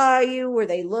sleep by you or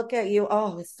they look at you,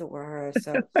 oh, it's the worst.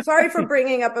 So sorry for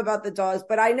bringing up about the dogs,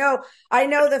 but I know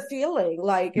the feeling.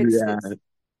 Like yeah.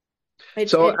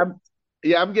 it's So it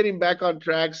I'm getting back on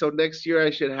track. So next year I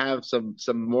should have some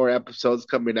more episodes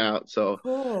coming out. So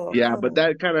cool, yeah, but cool.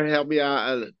 that kind of helped me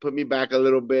out, put me back a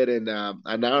little bit, and now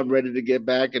I'm ready to get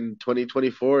back. And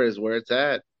 2024 is where it's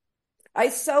at. I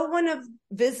so want to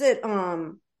visit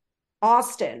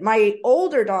Austin. My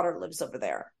older daughter lives over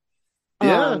there.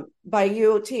 Yeah, By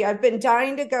UOT. I've been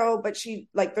dying to go, but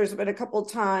there's been a couple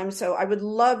times, so I would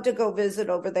love to go visit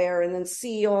over there and then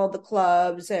see all the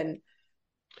clubs and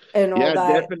all yeah,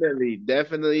 that.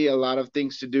 definitely a lot of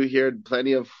things to do here.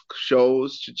 Plenty of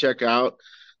shows to check out.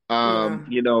 Yeah.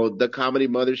 The Comedy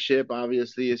Mothership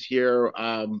obviously is here.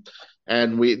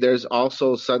 And there's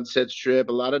also Sunset Strip,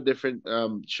 a lot of different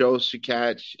shows to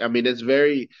catch. I mean, it's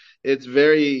very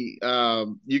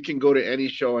you can go to any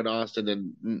show in Austin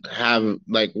and have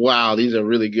like, wow, these are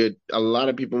really good. A lot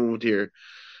of people moved here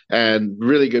and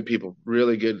really good people,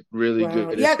 really Wow.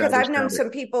 good Yeah, because I've established known comics. some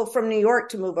people from New York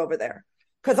to move over there.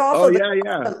 Because Oh also the yeah,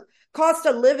 yeah. cost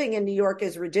of living in New York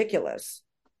is ridiculous.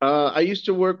 I used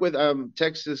to work with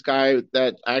Texas guy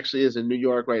that actually is in New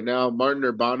York right now, Martin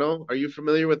Urbano. Are you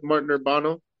familiar with Martin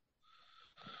Urbano?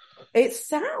 It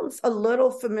sounds a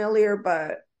little familiar,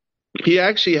 but He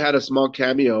actually had a small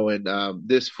cameo in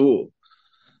This Fool.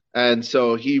 And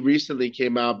so he recently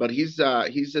came out, but he's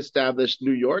established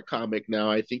New York comic now.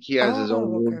 I think he has his own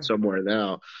oh, room okay. somewhere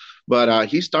now. But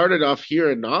he started off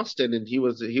here in Austin and he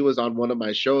was on one of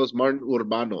my shows, Martin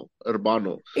Urbano.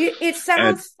 It And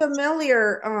sounds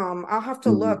familiar. I'll have to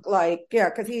mhm. look like, yeah,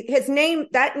 because his name,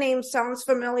 that name sounds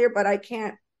familiar, but I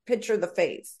can't picture the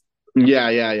face. Yeah,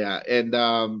 yeah, yeah. And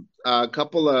a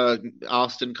couple of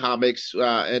Austin comics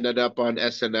ended up on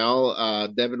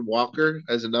SNL. Devin Walker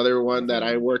is another one that I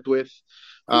Devin. worked with.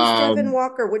 Who's Devin Um,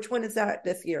 Walker? Which one is that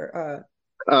this year?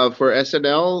 for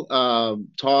SNL,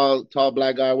 tall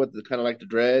black guy with the kind of like the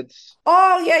dreads.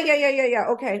 Oh, yeah, yeah, yeah, yeah, yeah.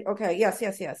 Okay, okay. Yes,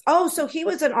 yes, yes. Oh, so he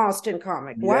was an Austin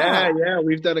comic. Yeah, Wow. yeah,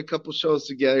 we've done a couple shows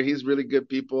together. He's really good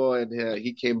people, and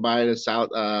he came by the South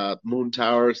Moon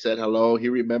Tower, said hello. He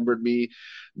remembered me,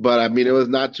 but I mean, it was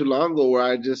not too long ago where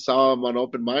I just saw him on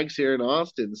open mics here in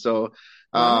Austin. So,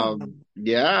 Wow.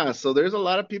 yeah, so there's a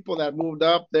lot of people that moved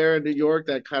up there in New York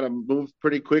that kind of moved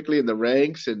pretty quickly in the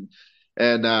ranks, and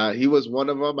he was one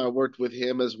of them. I worked with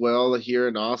him as well here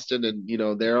in Austin, and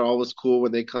they're always cool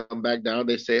when they come back down.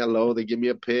 They say hello, they give me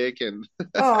a pic, and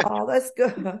Oh, that's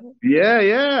good. yeah,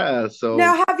 yeah. So.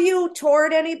 Now, have you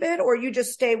toured any bit or you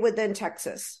just stay within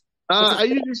Texas? Which is I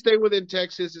usually stay within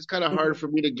Texas. It's kind of hard Mhm. for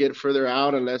me to get further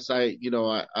out unless I do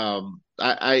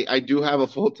have a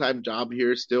full-time job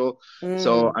here still, so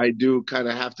Mm. I do kind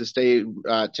of have to stay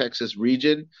Texas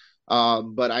region.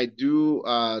 But I do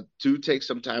take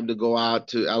some time to go out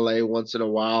to LA once in a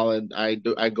while, and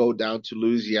I go down to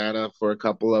Louisiana for a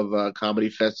couple of comedy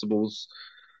festivals.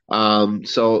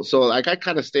 So like I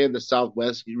kind of stay in the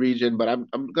Southwest region, but I'm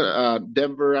gonna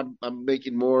Denver. I'm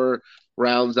making more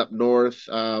rounds up north.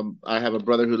 I have a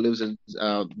brother who lives in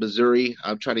Missouri.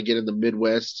 I'm trying to get in the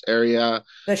Midwest area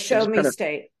The and show just me kind of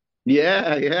state.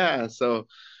 yeah.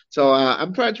 So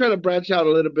I'm trying to branch out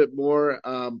a little bit more.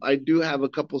 I do have a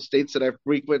couple states that I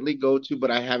frequently go to,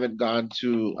 but I haven't gone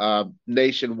to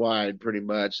nationwide pretty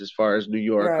much as far as New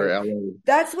York or Right. LA.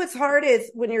 That's what's hard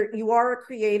is when you are a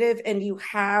creative and you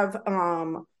have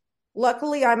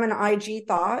luckily I'm an IG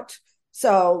thought.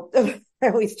 So I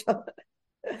always tell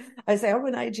I say I'm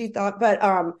an IG thought, but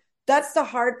that's the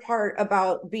hard part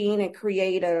about being a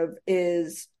creative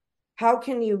is how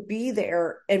can you be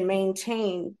there and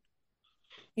maintain,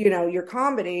 your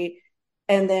comedy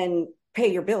and then pay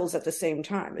your bills at the same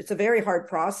time. It's a very hard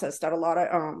process that a lot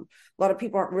of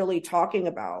people aren't really talking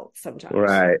about sometimes.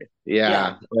 Right.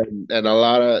 Yeah. Yeah. And a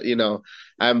lot of,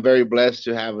 I'm very blessed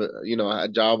to have a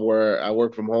job where I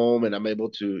work from home and I'm able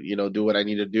to, do what I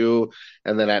need to do.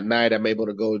 And then at night I'm able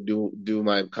to go do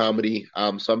my comedy.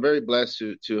 So I'm very blessed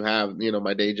to have,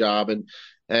 my day job and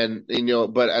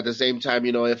but at the same time,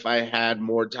 if I had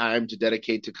more time to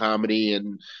dedicate to comedy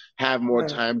and have more Right.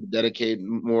 time to dedicate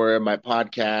more of my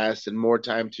podcast and more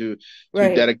time to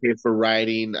Right. dedicate for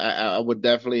writing. I would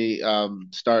definitely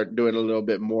start doing a little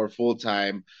bit more full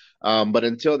time. But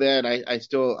until then, I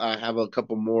still have a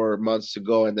couple more months to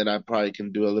go, and then I probably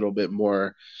can do a little bit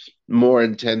more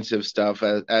intensive stuff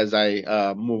as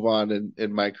I move on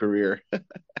in my career.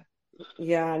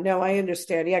 Yeah, no, I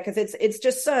understand. Yeah, because it's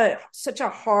just such a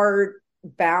hard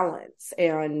balance.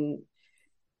 And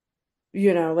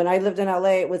when I lived in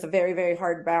LA, it was a very, very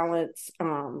hard balance.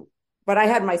 But I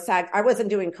had my SAG. I wasn't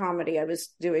doing comedy. I was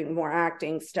doing more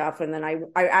acting stuff. And then I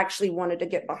actually wanted to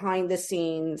get behind the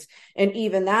scenes. And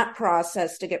even that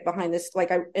process to get behind this,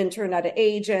 like I interned at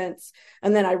agents.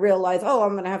 And then I realized, oh,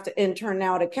 I'm going to have to intern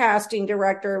now at a casting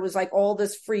director. It was like all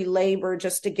this free labor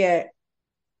just to get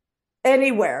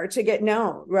anywhere, to get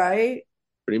known. Right.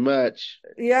 Pretty much,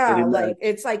 pretty Yeah. much. Like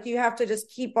it's like you have to just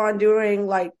keep on doing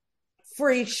like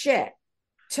free shit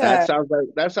That to sounds like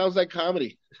that sounds like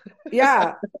comedy.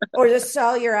 yeah, or just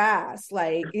sell your ass,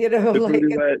 like Pretty like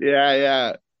much,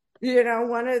 yeah, yeah.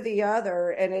 one or the other.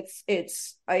 And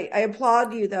I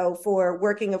applaud you though for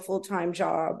working a full-time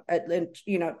job at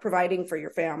providing for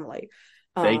your family.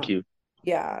 Thank um you.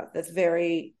 yeah, that's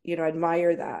very,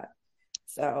 admire that,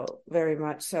 so very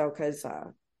much so, because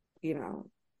you know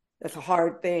that's a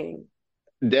hard thing.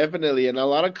 Definitely, and a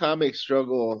lot of comics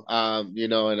struggle,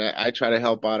 and I try to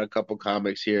help out a couple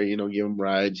comics here, give them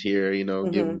rides here, give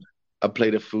them Hmm. a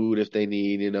plate of food if they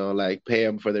need, like pay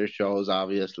them for their shows,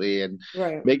 obviously, and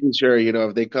Right. making sure,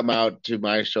 if they come out to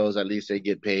my shows, at least they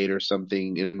get paid or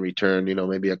something in return,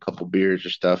 maybe a couple beers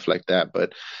or stuff like that.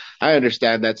 But I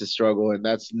understand that's a struggle and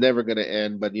that's never going to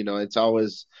end, but it's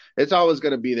always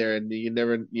going to be there, and you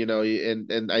never,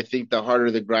 and I think the harder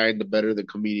the grind, the better the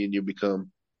comedian you become.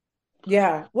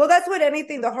 Yeah. Well, that's what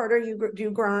anything, the harder you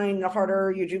do grind, the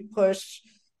harder you do push.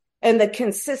 And the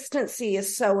consistency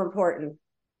is so important.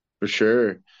 For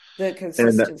sure. The And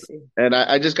consistency. and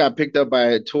I just got picked up by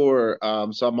a tour.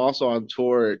 So I'm also on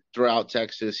tour throughout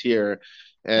Texas here.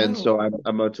 And so Oh,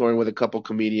 I'm touring with a couple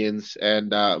comedians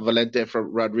and Valente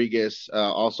from Rodriguez,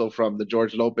 also from the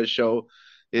George Lopez show,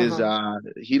 is uh-huh.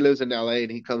 he lives in LA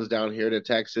and he comes down here to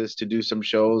Texas to do some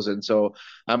shows. And so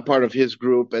I'm part of his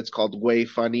group. It's called Way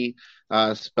Funny,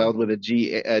 Uh, spelled with a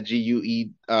Guey.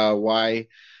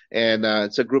 And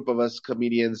it's a group of us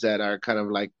comedians that are kind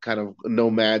of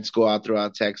nomads, go out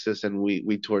throughout Texas, and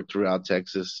we tour throughout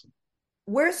Texas.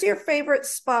 where's your favorite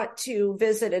spot to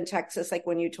visit in Texas, like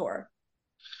when you tour?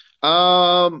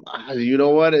 You know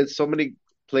what? It's so many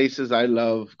places I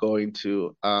love going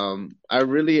to. I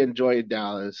really enjoy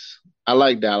Dallas. I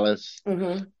like Dallas.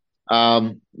 Hmm.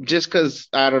 Just because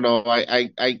I don't know, I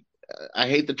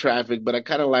hate the traffic, but I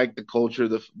kind of like the culture,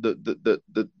 the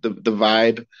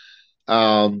vibe.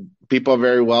 People are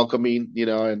very welcoming,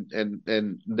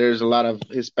 and there's a lot of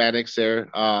Hispanics there.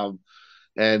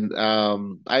 And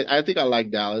I think I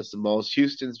like Dallas the most.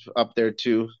 Houston's up there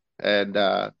too, and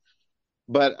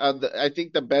but I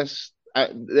think the best.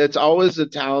 It's always the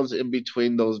towns in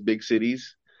between those big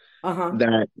cities Uh-huh.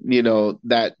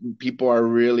 that people are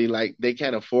really like they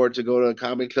can't afford to go to a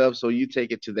comedy club, so you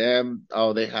take it to them.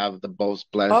 Oh, they have the most Oh,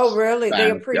 blessed really? They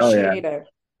staff. Oh yeah. appreciate it.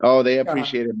 Oh, they Yeah.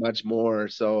 appreciate it much more.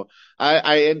 So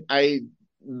I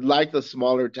like the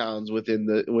smaller towns within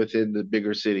the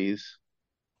bigger cities.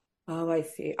 Oh, I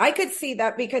see. I could see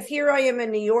that because here I am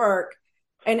in New York,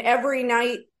 and every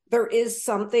night there is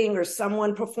something or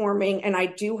someone performing, and I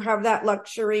do have that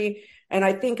luxury. And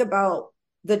I think about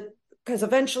the because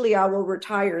eventually I will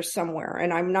retire somewhere,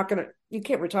 and I'm not gonna. You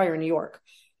can't retire in New York.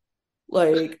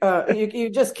 Like you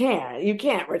just can't. You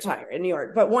can't retire in New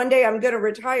York. But one day I'm gonna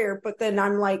retire. But then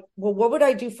I'm like, well, what would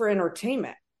I do for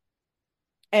entertainment?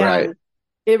 Right. And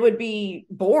it would be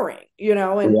boring,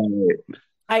 and Right.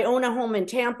 I own a home in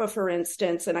Tampa, for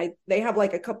instance, and they have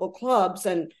like a couple clubs,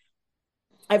 and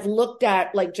I've looked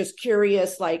at like just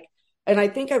curious, like, and I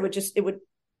think I would just it would.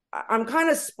 I'm kind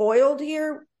of spoiled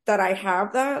here that I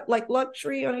have that like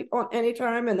luxury on any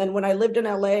time. And then when I lived in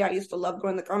LA, I used to love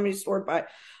going to the comedy store, but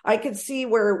I could see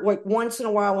where like once in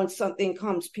a while when something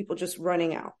comes, people just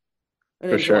running out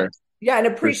and For enjoying. sure. Yeah, and For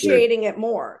sure. appreciating it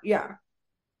more. Yeah.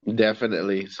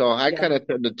 Definitely. So I Yeah. kind of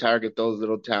tend to target those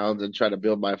little towns and try to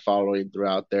build my following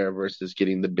throughout there versus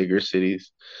getting the bigger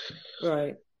cities.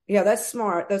 Right. Yeah, that's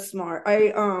smart. That's smart.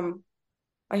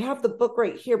 I have the book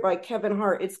right here by Kevin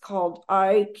Hart. It's called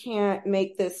I Can't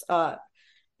Make This Up.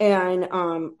 And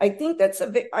I think that's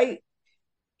I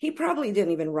he probably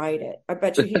didn't even write it. I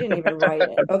bet you he didn't even write it.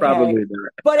 Okay. Probably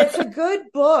not. But it's a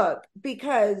good book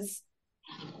because,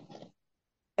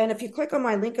 and if you click on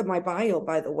my link in my bio,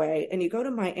 by the way, and you go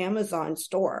to my Amazon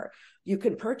store, you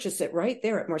can purchase it right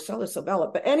there at Marcella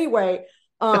Sobella. But anyway,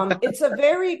 it's a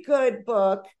very good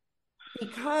book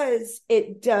because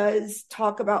it does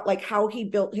talk about like how he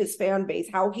built his fan base,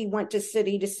 how he went to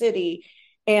city.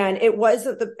 And it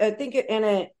wasn't I think in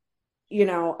it, you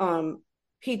know,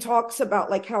 he talks about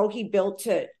like how he built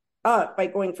it up by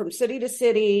going from city to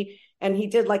city, and he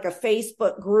did like a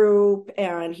Facebook group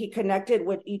and he connected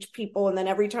with each people, and then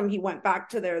every time he went back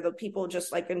to there, the people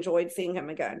just like enjoyed seeing him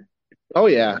again. Oh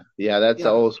yeah, yeah, that's the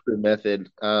Yeah. old school method.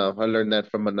 I learned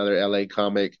that from another LA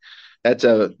comic. That's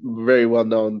a very well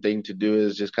known thing to do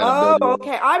is just kind of Oh, build your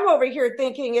okay. I'm over here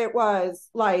thinking it was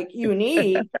like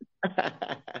unique.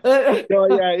 No,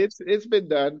 yeah, it's been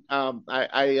done.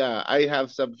 I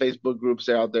have some Facebook groups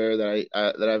out there that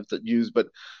I've used, but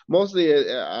mostly,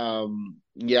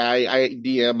 yeah, I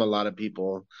DM a lot of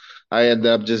people. I end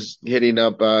up just hitting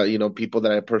up, people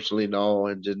that I personally know,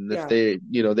 and just, if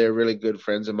Yeah. they're really good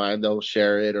friends of mine, they'll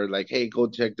share it or like, hey, go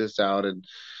check this out, and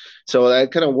so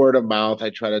that kind of word of mouth,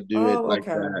 I try to do it Oh, like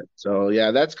okay. that. So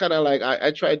yeah, that's kind of like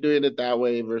I try doing it that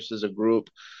way versus a group,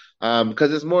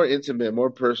 because it's more intimate, more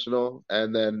personal,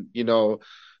 and then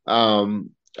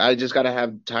I just gotta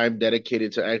have time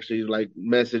dedicated to actually like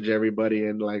message everybody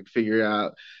and like figure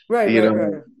out, Right, right,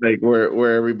 right. like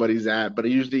where everybody's at. But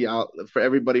usually, I'll for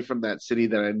everybody from that city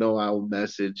that I know, I'll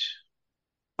message.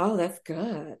 Oh, that's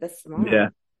good. That's Yeah,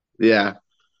 smart. yeah.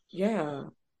 Yeah,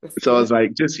 that's So good. it's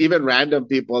like just even random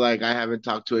people like I haven't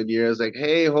talked to in years, like,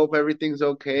 hey, hope everything's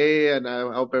okay, and I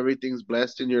hope everything's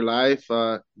blessed in your life.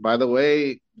 By the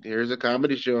way, here's a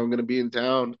comedy show. I'm gonna be in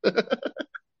town.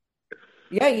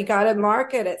 Yeah, you got to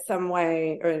market it some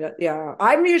way. Or yeah,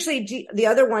 I'm usually the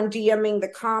other one DMing the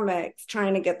comics,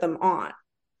 trying to get them on,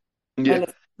 Yeah, and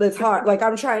it's hard. Like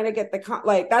I'm trying to get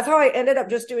like that's how I ended up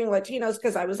just doing Latinos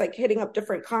because I was like hitting up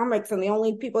different comics, and the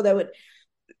only people that would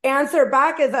answer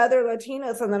back as other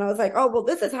Latinos. And then I was like, oh, well,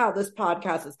 this is how this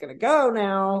podcast is going to go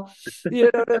now. You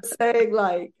know what I'm saying?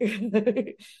 Like, this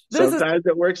is, sometimes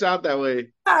it works out that way.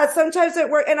 sometimes it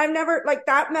works. And I've never, like,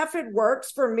 that method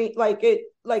works for me.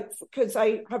 Because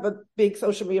I have a big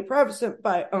social media presence,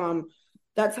 but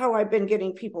that's how I've been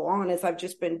getting people on is I've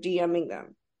just been DMing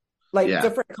them, like Yeah,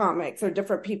 different comics or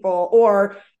different people.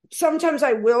 Or sometimes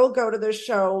I will go to their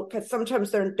show because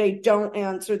sometimes they don't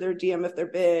answer their DM if they're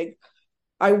big.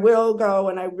 I will go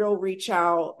and I will reach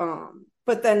out.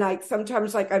 But then like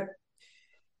sometimes like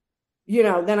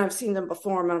then I've seen them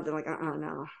before and I've been like, oh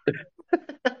no,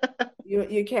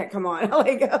 you can't come on.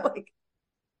 like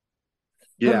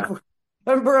yeah,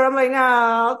 I'm like,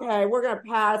 no, okay, we're gonna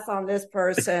pass on this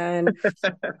person.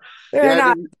 They're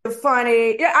yeah. not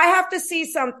funny. Yeah, I have to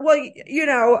see some. Well,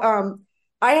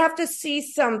 I have to see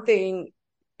something.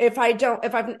 If I don't,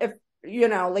 if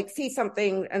like see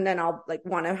something, and then I'll like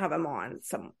want to have them on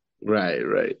some. Right,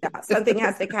 right. Yeah, something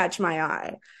has to catch my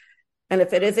eye. And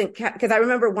if it isn't, because I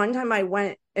remember one time I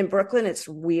went in Brooklyn, it's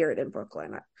weird in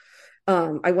Brooklyn.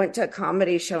 I went to a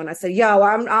comedy show and I said, yo,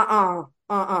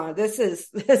 I'm, this is,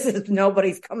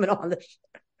 nobody's coming on this.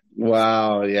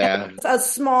 Wow, yeah, It's a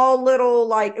small little,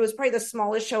 like, it was probably the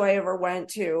smallest show I ever went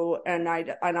to. And I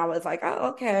was like, oh,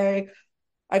 okay.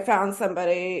 I found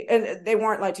somebody, and they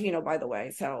weren't Latino, by the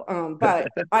way. So, but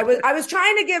I was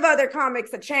trying to give other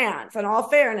comics a chance in all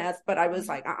fairness, but I was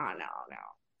like, no, no.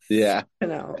 yeah.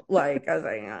 Like I was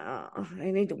like,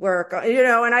 I need to work,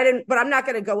 and I didn't, but I'm not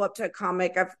going to go up to a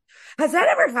comic. Has that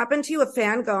ever happened to you? A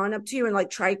fan gone up to you and like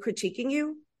tried critiquing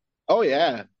you? Oh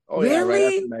yeah, Oh yeah, right after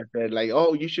Really? my friend, like,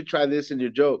 oh, you should try this in your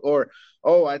joke, or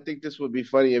oh, I think this would be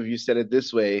funny if you said it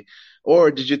this way, or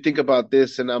did you think about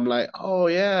this? And I'm like, oh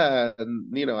yeah,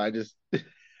 and I just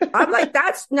I'm like,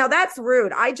 that's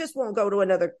rude. I just won't go to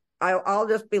another. I'll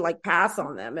just be like, pass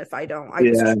on them if I don't.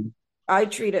 yeah. I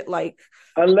treat it like,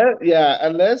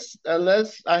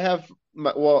 Unless I have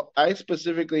well, I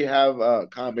specifically have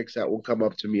comics that will come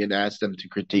up to me and ask them to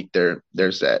critique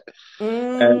their set.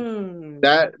 And mm.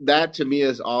 that to me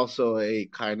is also a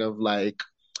kind of like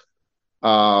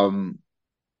um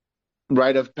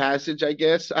rite of passage, I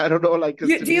guess. I don't know, like,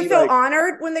 because to Do you me, feel like,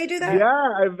 honored when they do that?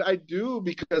 yeah, I do,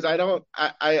 because I don't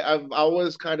I've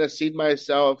always kind of seen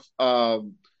myself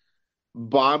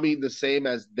bombing the same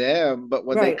as them, but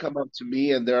when they Right. come up to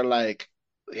me and they're like,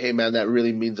 "Hey man, that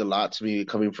really means a lot to me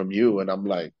coming from you," and I'm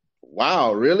like,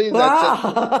 "Wow, really? That says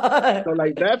Wow. so."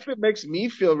 Like makes me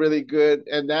feel really good,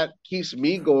 and that keeps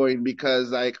me going,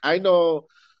 because like I know,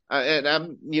 and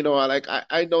I'm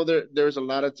I know there's a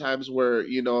lot of times where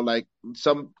like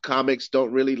some comics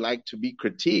don't really like to be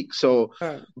critiqued. So,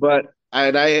 Right. but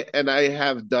and I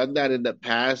have done that in the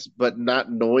past, but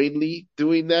not knowingly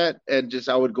doing that, and just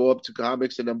I would go up to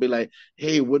comics and I'll be like,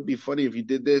 "Hey, it would be funny if you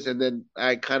did this," and then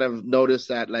I kind of notice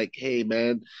that, like, "Hey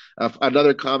man,"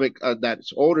 another comic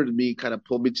that's older than me kind of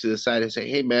pulled me to the side and say,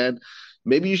 "Hey man,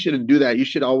 maybe you shouldn't do that. You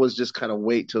should always just kind of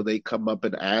wait till they come up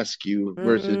and ask you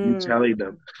versus you telling Mm.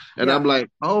 them." And I'm Yeah. like,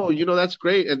 "Oh, that's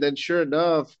great." And then sure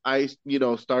enough, I,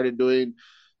 started doing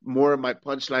more of my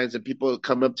punchlines, and people would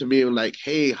come up to me and like,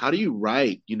 "Hey, how do you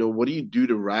write? What do you do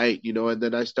to write?" And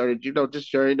then I started, just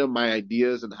sharing them my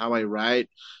ideas and how I write,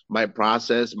 my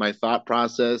process, my thought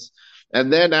process.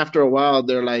 And then after a while,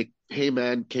 they're like, "Hey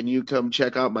man, can you come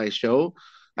check out my show?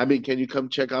 I mean, can you come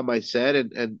check out my set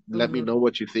and let me Hmm. know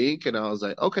what you think?" And I was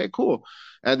like, "Okay, cool."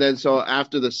 And then so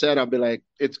after the set, I'll be like,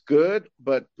 "It's good,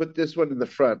 but put this one in the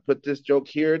front. Put this joke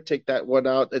here. Take that one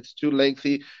out. It's too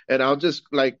lengthy." And I'll just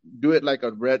like do it like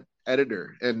a red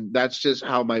editor, and that's just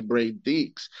how my brain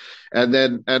thinks. And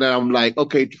then I'm like,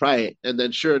 "Okay, try it." And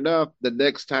then sure enough, the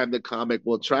next time the comic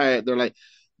will try it, they're like,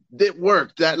 "It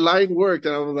worked. That line worked."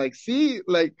 And I was like, "See,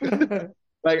 like."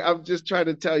 Like, I'm just trying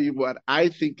to tell you what I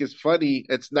think is funny.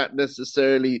 It's not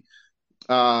necessarily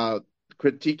uh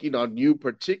critiquing on you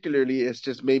particularly. It's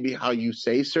just maybe how you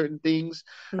say certain things.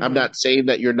 I'm Hmm. not saying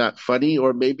that you're not funny,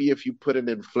 or maybe if you put an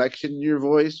inflection in your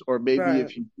voice, or maybe Right.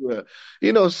 if you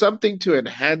do something to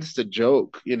enhance the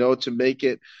joke, to make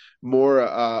it more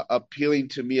appealing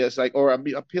to me, as like, or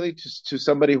appealing to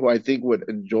somebody who I think would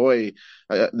enjoy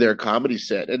their comedy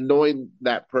set. And knowing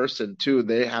that person too,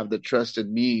 they have the trust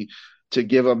in me to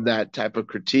give them that type of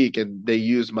critique, and they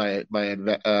use my my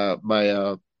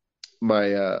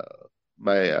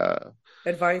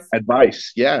Advice.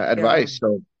 advice. Yeah, Yeah. advice.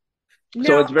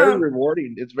 So it's Now, very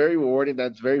rewarding. It's very rewarding.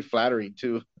 That's very flattering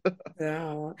too.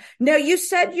 yeah. Now you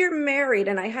said you're married,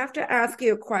 and I have to ask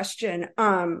you a question.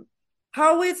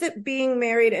 How is it being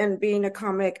married and being a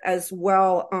comic as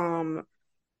well?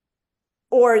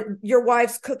 Or your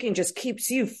wife's cooking just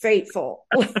keeps you faithful.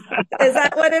 Is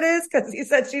that what it is? Because you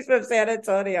said she's from San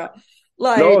Antonio.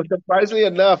 No, Like, surprisingly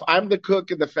enough, I'm the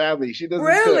cook in the family. She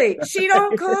doesn't cook. really? She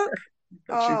don't cook?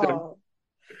 She doesn't. Oh,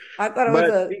 I thought it was But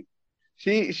a.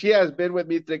 she has been with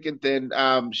me thick and thin.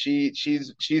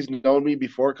 She's known me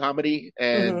before comedy,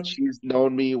 and Mhm, she's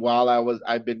known me while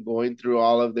I've been going through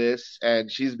all of this,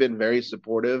 and she's been very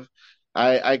supportive.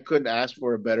 I couldn't ask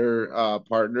for a better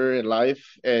partner in life,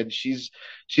 and she's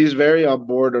very on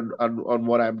board on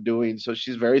what I'm doing. So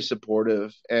she's very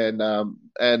supportive, and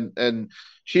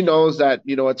she knows that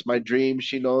it's my dream.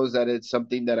 She knows that it's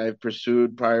something that I've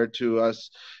pursued prior to us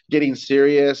getting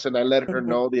serious, and I let her mhm,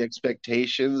 know the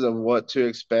expectations of what to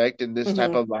expect in this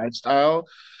type mhm. of lifestyle.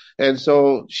 And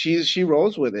so she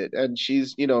rolls with it, and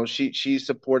she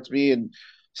supports me. And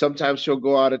sometimes she'll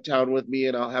go out of town with me,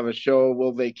 and I'll have a show,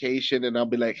 we'll vacation, and I'll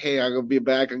be like, "Hey, I'm gonna be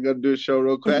back, I'm gonna do a show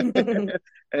real quick."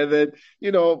 And then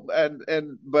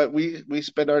and but we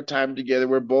spend our time together.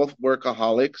 We're both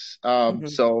workaholics, Mhm.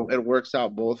 so it works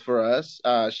out both for us.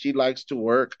 She likes to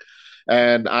work,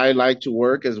 and I like to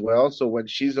work as well. So when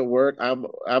she's at work, I'm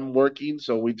working.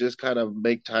 So we just kind of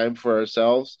make time for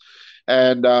ourselves,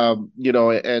 and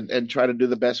and try to do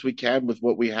the best we can with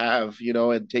what we have,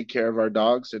 and take care of our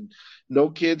dogs. And no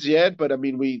kids yet, but I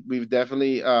mean, we've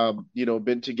definitely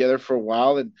been together for a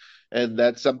while, and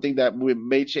that's something that we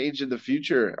may change in the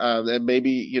future, and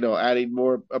maybe adding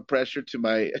more pressure to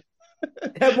my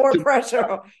More to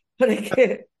pressure.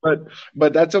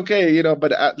 but that's okay,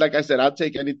 but like I said, I'll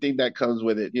take anything that comes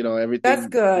with it, That's everything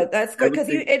good. That's good because everything.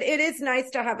 it is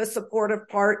nice to have a supportive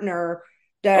partner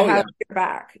that Oh has yeah. your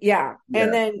back. Yeah. And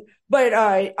Yeah. then, but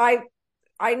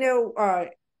I know,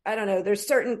 I don't know, there's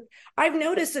certain, I've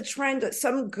noticed a trend that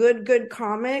some good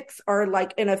comics are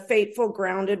like in a faithful,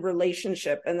 grounded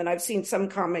relationship. And then I've seen some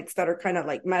comics that are kind of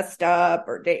like messed up,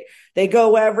 or they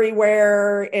go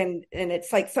everywhere. And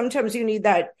it's like, sometimes you need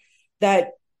that,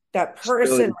 that person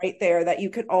Stability. right there that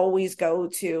you can always go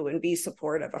to and be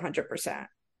supportive 100%.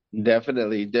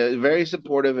 Definitely. Very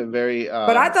supportive and very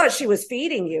But I thought she was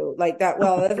feeding you like that.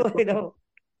 Well, that's what I know.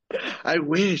 I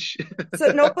wish.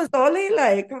 So no pozole,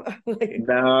 like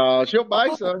No, she'll buy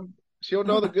oh, some. She'll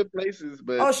know the good places,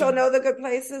 but oh, she'll know the good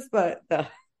places, but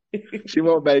she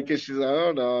won't make it. She's like,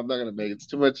 oh no, I'm not gonna make it. It's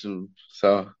too much food.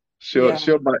 So she'll yeah.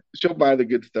 she'll buy the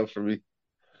good stuff for me.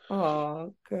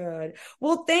 Oh, good.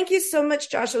 Well, thank you so much,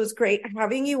 Josh. It was great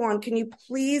having you on. Can you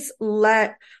please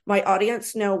let my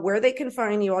audience know where they can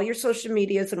find you, all your social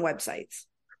medias and websites?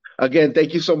 Again,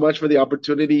 thank you so much for the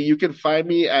opportunity. You can find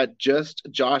me at Just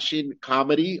Joshing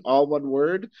Comedy, all one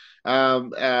word,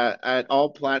 at all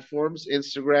platforms,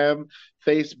 Instagram,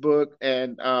 Facebook,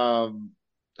 and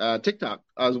TikTok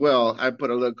as well. I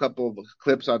put a little couple of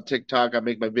clips on TikTok. I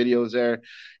make my videos there,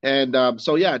 and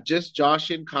so yeah, just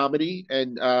Joshing Comedy.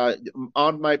 And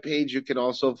on my page, you can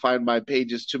also find my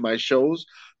pages to my shows.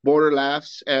 Border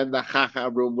Laughs and the Haha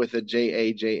Room with a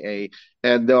JAJA,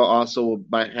 and they'll also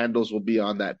my handles will be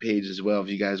on that page as well if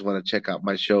you guys want to check out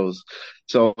my shows.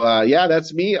 So yeah,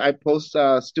 that's me. I post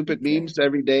stupid Okay. memes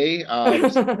every day.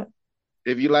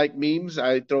 If you like memes,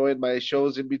 I throw in my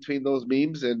shows in between those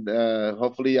memes, and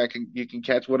hopefully I can you can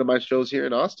catch one of my shows here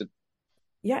in Austin.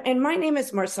 Yeah, and my name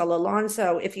is Marcella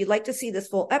Alonso. If you'd like to see this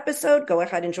full episode, go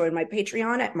ahead and join my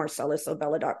Patreon at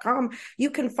marcellasobella.com. You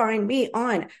can find me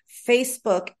on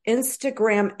Facebook,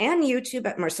 Instagram, and YouTube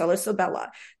at Marcella Sobella.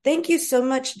 Thank you so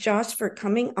much, Josh, for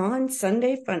coming on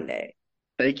Sunday Funday.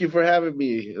 Thank you for having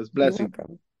me. It was a You're blessing.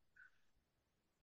 welcome.